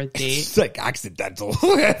or fourth date? It's like accidental.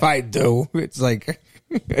 If I do, it's like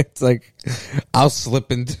I'll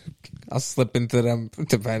slip into them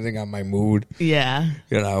depending on my mood. Yeah.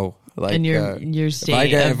 Like and your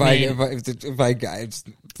state. If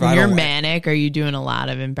when you're manic, are you doing a lot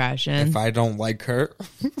of impressions? If I don't like her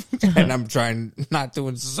and I'm trying not to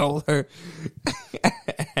insult her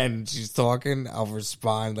and she's talking, I'll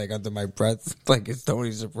respond like under my breath, like it's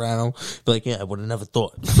Tony Soprano. Be like, yeah, I would have never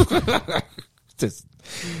thought. Just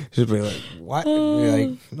be like, what? Be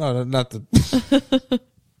like, no, nothing.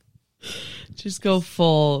 Just go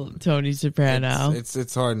full Tony Soprano.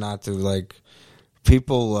 It's hard not to. Like,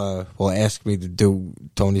 people will ask me to do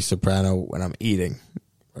Tony Soprano when I'm eating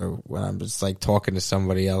or when I'm just like talking to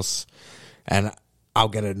somebody else, and I'll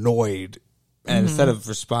get annoyed. And instead of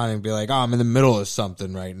responding, be like, oh, I'm in the middle of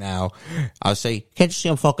something right now, I'll say, can't you see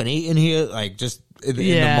I'm fucking eating here? Like, just in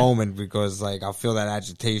the moment, because like I'll feel that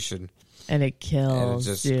agitation. And it kills.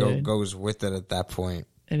 And it just goes with it at that point.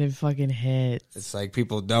 And it fucking hits. It's like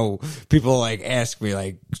people like ask me,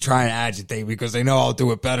 like, try and agitate because they know I'll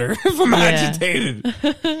do it better if I'm agitated.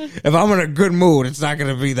 If I'm in a good mood, it's not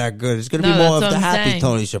going to be that good. It's going to be more of the happy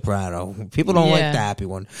Tony Soprano. People don't like the happy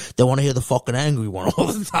one. They want to hear the fucking angry one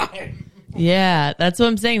all the time. Yeah, that's what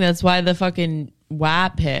I'm saying. That's why the fucking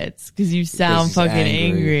WAP hits, because you sound fucking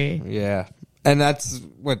angry. Yeah. And that's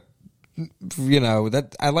what you know,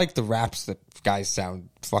 that I like the raps that guys sound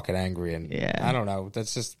fucking angry, and Yeah. I don't know.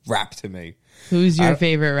 That's just rap to me. Who's your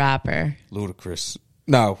favorite rapper? Ludacris.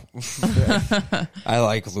 No, I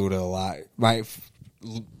like Luda a lot. My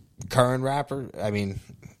current rapper, I mean,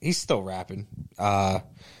 he's still rapping. I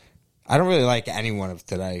don't really like anyone of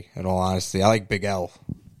today, in all honesty. I like Big L.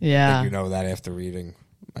 I Yeah. think you know that after reading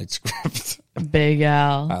my script. Big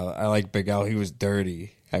L. I like Big L. He was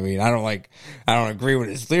dirty. I mean, I don't agree with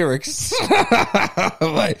his lyrics.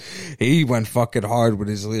 But he went fucking hard with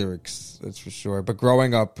his lyrics. That's for sure. But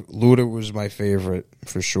growing up, Luda was my favorite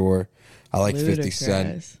for sure. I liked 50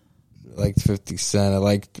 Cent. Ludacris. I liked 50 Cent. I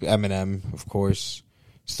liked Eminem, of course.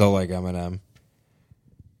 Still like Eminem.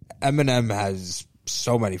 Eminem has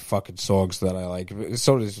so many fucking songs that I like.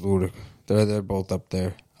 So does Luda. They're both up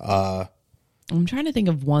there. I'm trying to think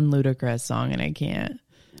of one Ludacris song and I can't.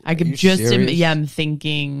 I Are could you just, serious? I'm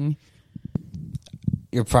thinking.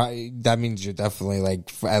 You're probably, that means you're definitely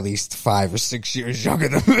like at least 5 or 6 years younger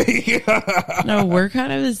than me. No, we're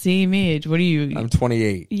kind of the same age. What are you? I'm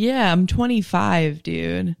 28. Yeah, I'm 25,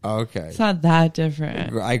 dude. Okay. It's not that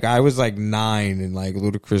different. Like I was like 9, and like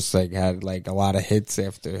Ludacris like had like a lot of hits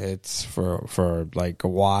after hits for like a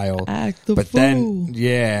while. Act the But fool. then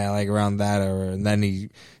yeah, like around that era, and then he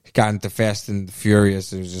got into Fast and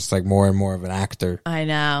Furious. It was just like more and more of an actor. I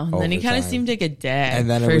know. And Over then he kind of time. seemed like a dick And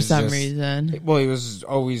then it for was some just- reason. Well, he was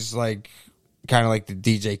always like kind of like the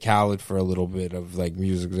DJ Khaled for a little bit of like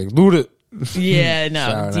music, like Luda. Yeah, no.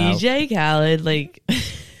 Shout out. DJ Khaled, like, do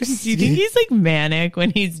you think he's like manic when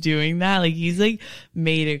he's doing that? Like, he's like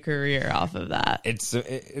made a career off of that.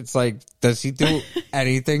 It's like, does he do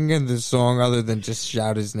anything in the song other than just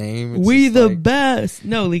shout his name? It's We just the like- best.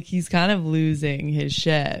 No, like he's kind of losing his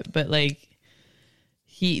shit, but like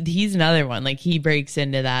he's another one. Like he breaks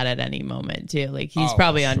into that at any moment too. Like he's Oh,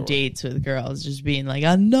 probably for on sure. dates with girls, just being like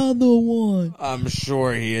another one, I'm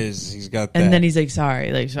sure he is. He's got that. and then he's like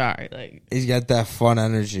sorry, like He's got that fun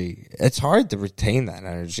energy. It's hard to retain that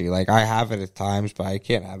energy. Like I have it at times, but I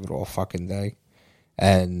can't have it all fucking day.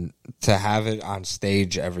 And to have it on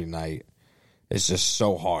stage every night is just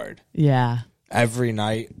so hard. yeah, Every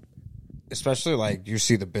night, especially like you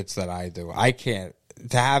see the bits that I do. I can't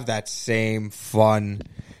to have that same fun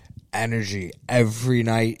energy every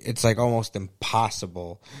night. It's like almost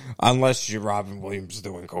impossible unless you're Robin Williams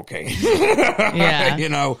doing cocaine. yeah. You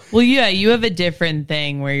know. Well, yeah, you have a different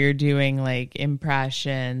thing where you're doing like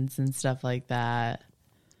impressions and stuff like that.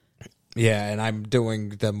 Yeah, and I'm doing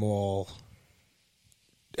them all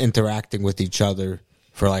interacting with each other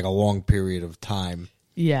for like a long period of time.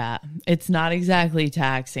 Yeah, it's not exactly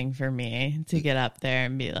taxing for me to get up there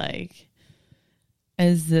and be like,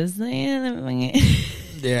 is this the...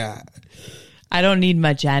 Yeah. I don't need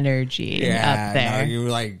much energy Yeah. up there. No, you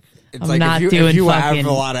like it's I'm like not if doing you fucking- have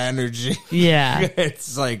a lot of energy. Yeah.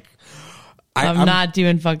 It's like I'm not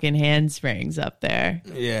doing fucking handsprings up there.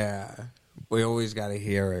 Yeah. We always gotta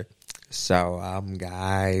hear it. So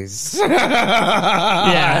guys.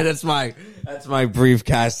 Yeah. That's my brief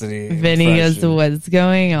Cassidy. Vinny goes to impression. what's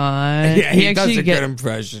going on. Yeah, he does a actually good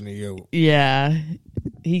impression of you. Yeah.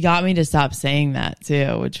 He got me to stop saying that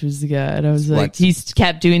too, which was good. I was like, What? he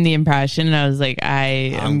kept doing the impression, and I was like,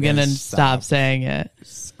 I'm I'm gonna gonna stop stop. saying it.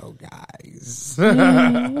 So guys.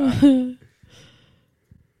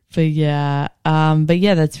 But yeah,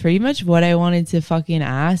 that's pretty much what I wanted to fucking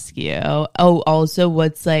ask you. Oh, also,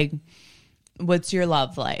 what's your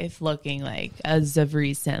love life looking like as of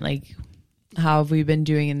recent? Like, how have we been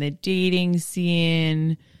doing in the dating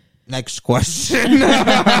scene? Next question.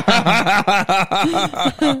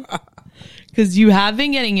 Because you have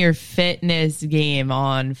been getting your fitness game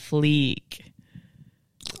on fleek.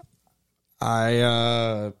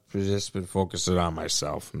 I just been focusing on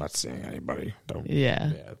myself. I'm not seeing anybody.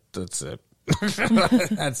 Yeah. Yeah, that's it.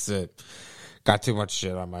 That's it. Got too much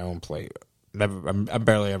shit on my own plate. I'm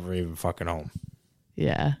barely ever even fucking home.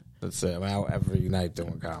 Yeah. That's it. I'm out every night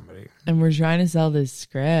doing comedy. And we're trying to sell this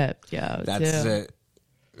script, yo. That's too. it.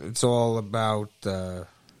 It's all about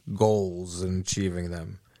goals and achieving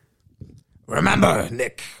them. Remember,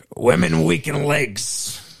 Nick, women weaken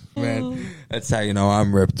legs. Man, that's how you know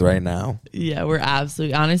I'm ripped right now. Yeah, we're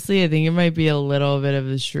absolutely. Honestly, I think it might be a little bit of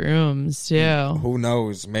the shrooms too. Who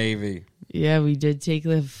knows? Maybe. Yeah, we did take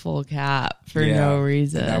the full cap for Yeah, no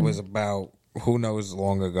reason. That was about who knows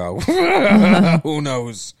long ago. Who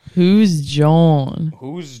knows? Who's John?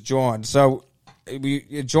 Who's John? So,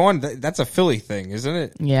 John, that's a Philly thing, isn't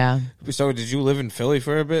it? Yeah. So, did you live in Philly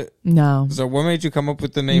for a bit? No, So, what made you come up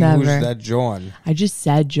with the name Never. Who's That John? I just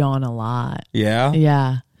said John a lot. Yeah?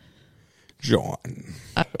 Yeah. John.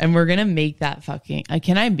 And we're gonna make that fucking.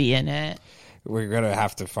 Can I be in it? we're gonna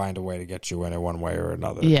have to find a way to get you in it one way or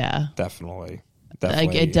another. Yeah. Definitely.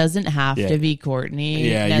 Like, it doesn't have to be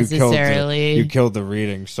Courtney necessarily. You killed the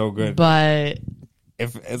reading so good. But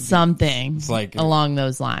if something it's like along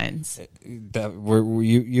those lines. You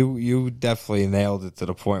definitely nailed it to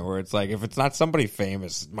the point where it's like, if it's not somebody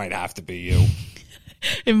famous, it might have to be you.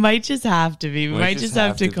 It might just have to be. We might just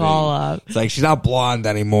have to call up. It's like, she's not blonde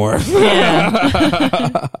anymore.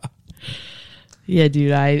 Yeah. Yeah,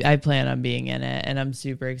 dude, I plan on being in it, and I'm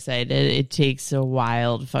super excited. It takes a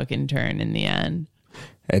wild fucking turn in the end.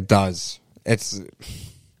 It does.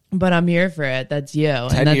 But I'm here for it. That's you.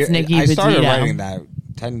 And that's Nicky Petito. I started writing that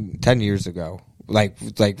 10 years ago. Like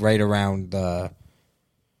right around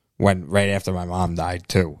right after my mom died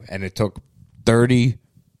too. And it took 30,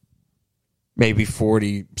 maybe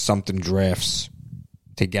 40 something drafts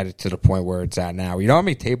to get it to the point where it's at now. You know how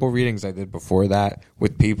many table readings I did before that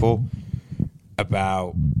with people?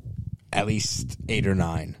 About at least 8 or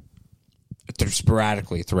 9. They're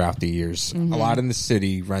sporadically throughout the years. A lot in the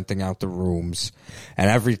city, renting out the rooms. And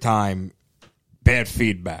every time, bad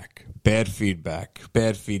feedback. But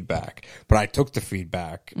I took the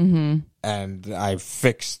feedback and I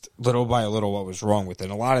fixed little by little what was wrong with it.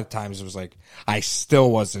 And a lot of times it was like, I still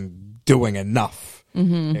wasn't doing enough.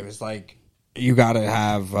 It was like, you got to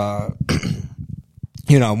have,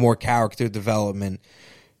 more character development.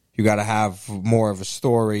 You got to have more of a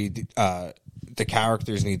story. The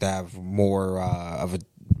characters need to have more of a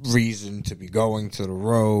reason to be going to the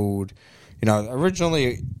road.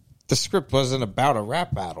 Originally, the script wasn't about a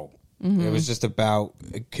rap battle. It was just about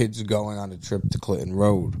kids going on a trip to Clinton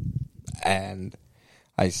Road. And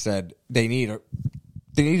I said, they need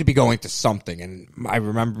to be going to something. And I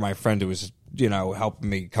remember my friend who was, helping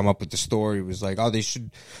me come up with the story was like, oh, they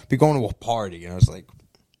should be going to a party. And I was like,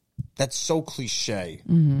 that's so cliche.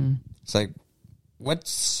 It's like, what's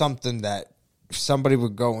something that somebody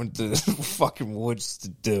would go into the fucking woods to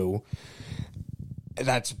do?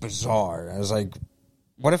 That's bizarre. I was like,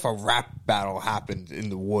 what if a rap battle happened in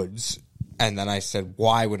the woods? And then I said,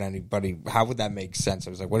 how would that make sense? I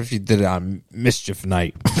was like, what if you did it on Mischief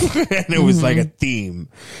Night? And it was like a theme,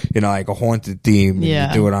 like a haunted theme. And you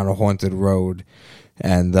do it on a haunted road.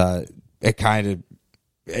 And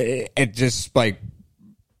it just like,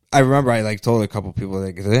 I remember I told a couple people,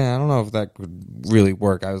 I don't know if that could really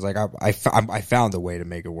work. I was like, I found a way to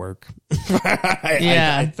make it work.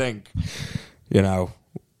 I think,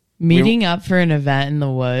 meeting up for an event in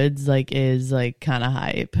the woods is kind of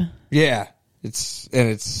hype. Yeah, it's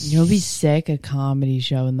you'll be sick, a comedy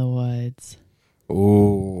show in the woods.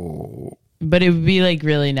 Oh. But it would be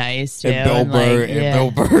really nice too. If Bill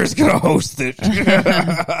Burr is gonna host it,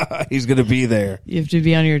 he's gonna be there. You have to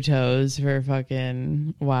be on your toes for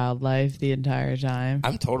fucking wildlife the entire time.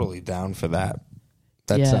 I'm totally down for that.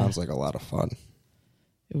 That sounds like a lot of fun.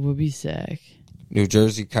 It would be sick. New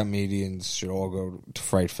Jersey comedians should all go to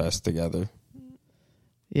Fright Fest together.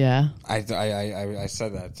 Yeah, I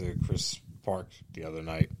said that to Chris Park the other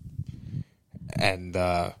night, and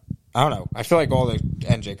I don't know. I feel like all the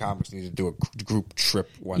NJ comics need to do a group trip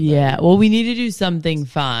one day. Yeah, well, we need to do something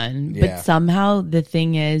fun. Yeah. But somehow the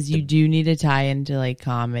thing is, you do need to tie into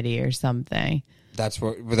comedy or something. That's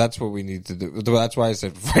what we need to do. That's why I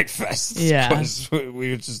said Fright Fest. Yeah. Because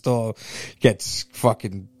we would just all get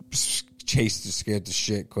fucking chased and scared to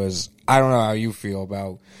shit. Because I don't know how you feel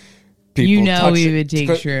about people we would take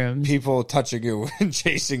shrooms. People touching you and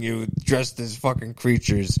chasing you dressed as fucking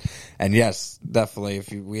creatures. And yes, definitely,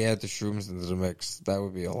 if we add the shrooms into the mix, that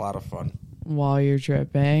would be a lot of fun. While you're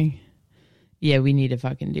tripping. Yeah, we need to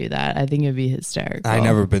fucking do that. I think it'd be hysterical. I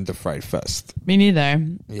never been to Fright Fest. Me neither.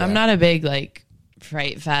 Yeah. I'm not a big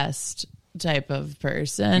Fright Fest type of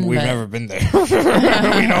person. We've never been there.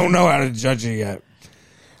 We don't know how to judge it yet.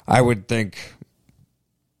 I would think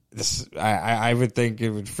I would think it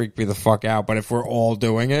would freak me the fuck out, but if we're all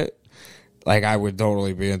doing it, I would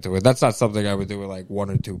totally be into it. That's not something I would do with 1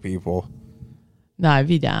 or 2 people. No, I'd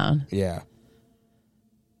be down. Yeah.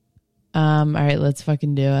 All right, let's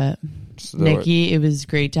fucking do it. Nicky, it was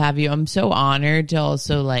great to have you. I'm so honored to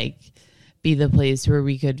also be the place where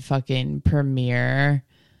we could fucking premiere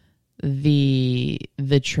the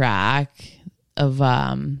track of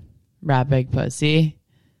Rap Big Pussy.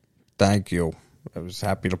 Thank you. I was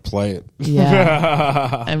happy to play it.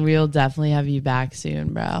 Yeah. And we'll definitely have you back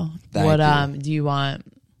soon, bro. Thank you.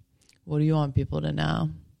 What do you want people to know?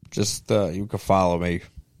 Just you can follow me,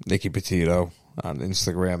 Nicky Petito, on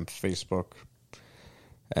Instagram, Facebook.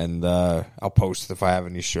 And I'll post if I have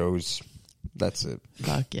any shows. That's it.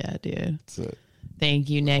 Fuck yeah, dude. That's it. Thank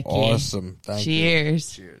you, Nicky. Awesome. Thank you.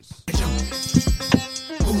 Cheers. Cheers.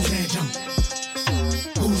 Who's that jump?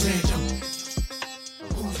 Who's that jump?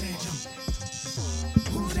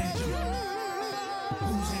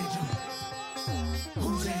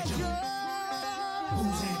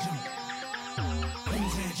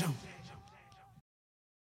 that jump?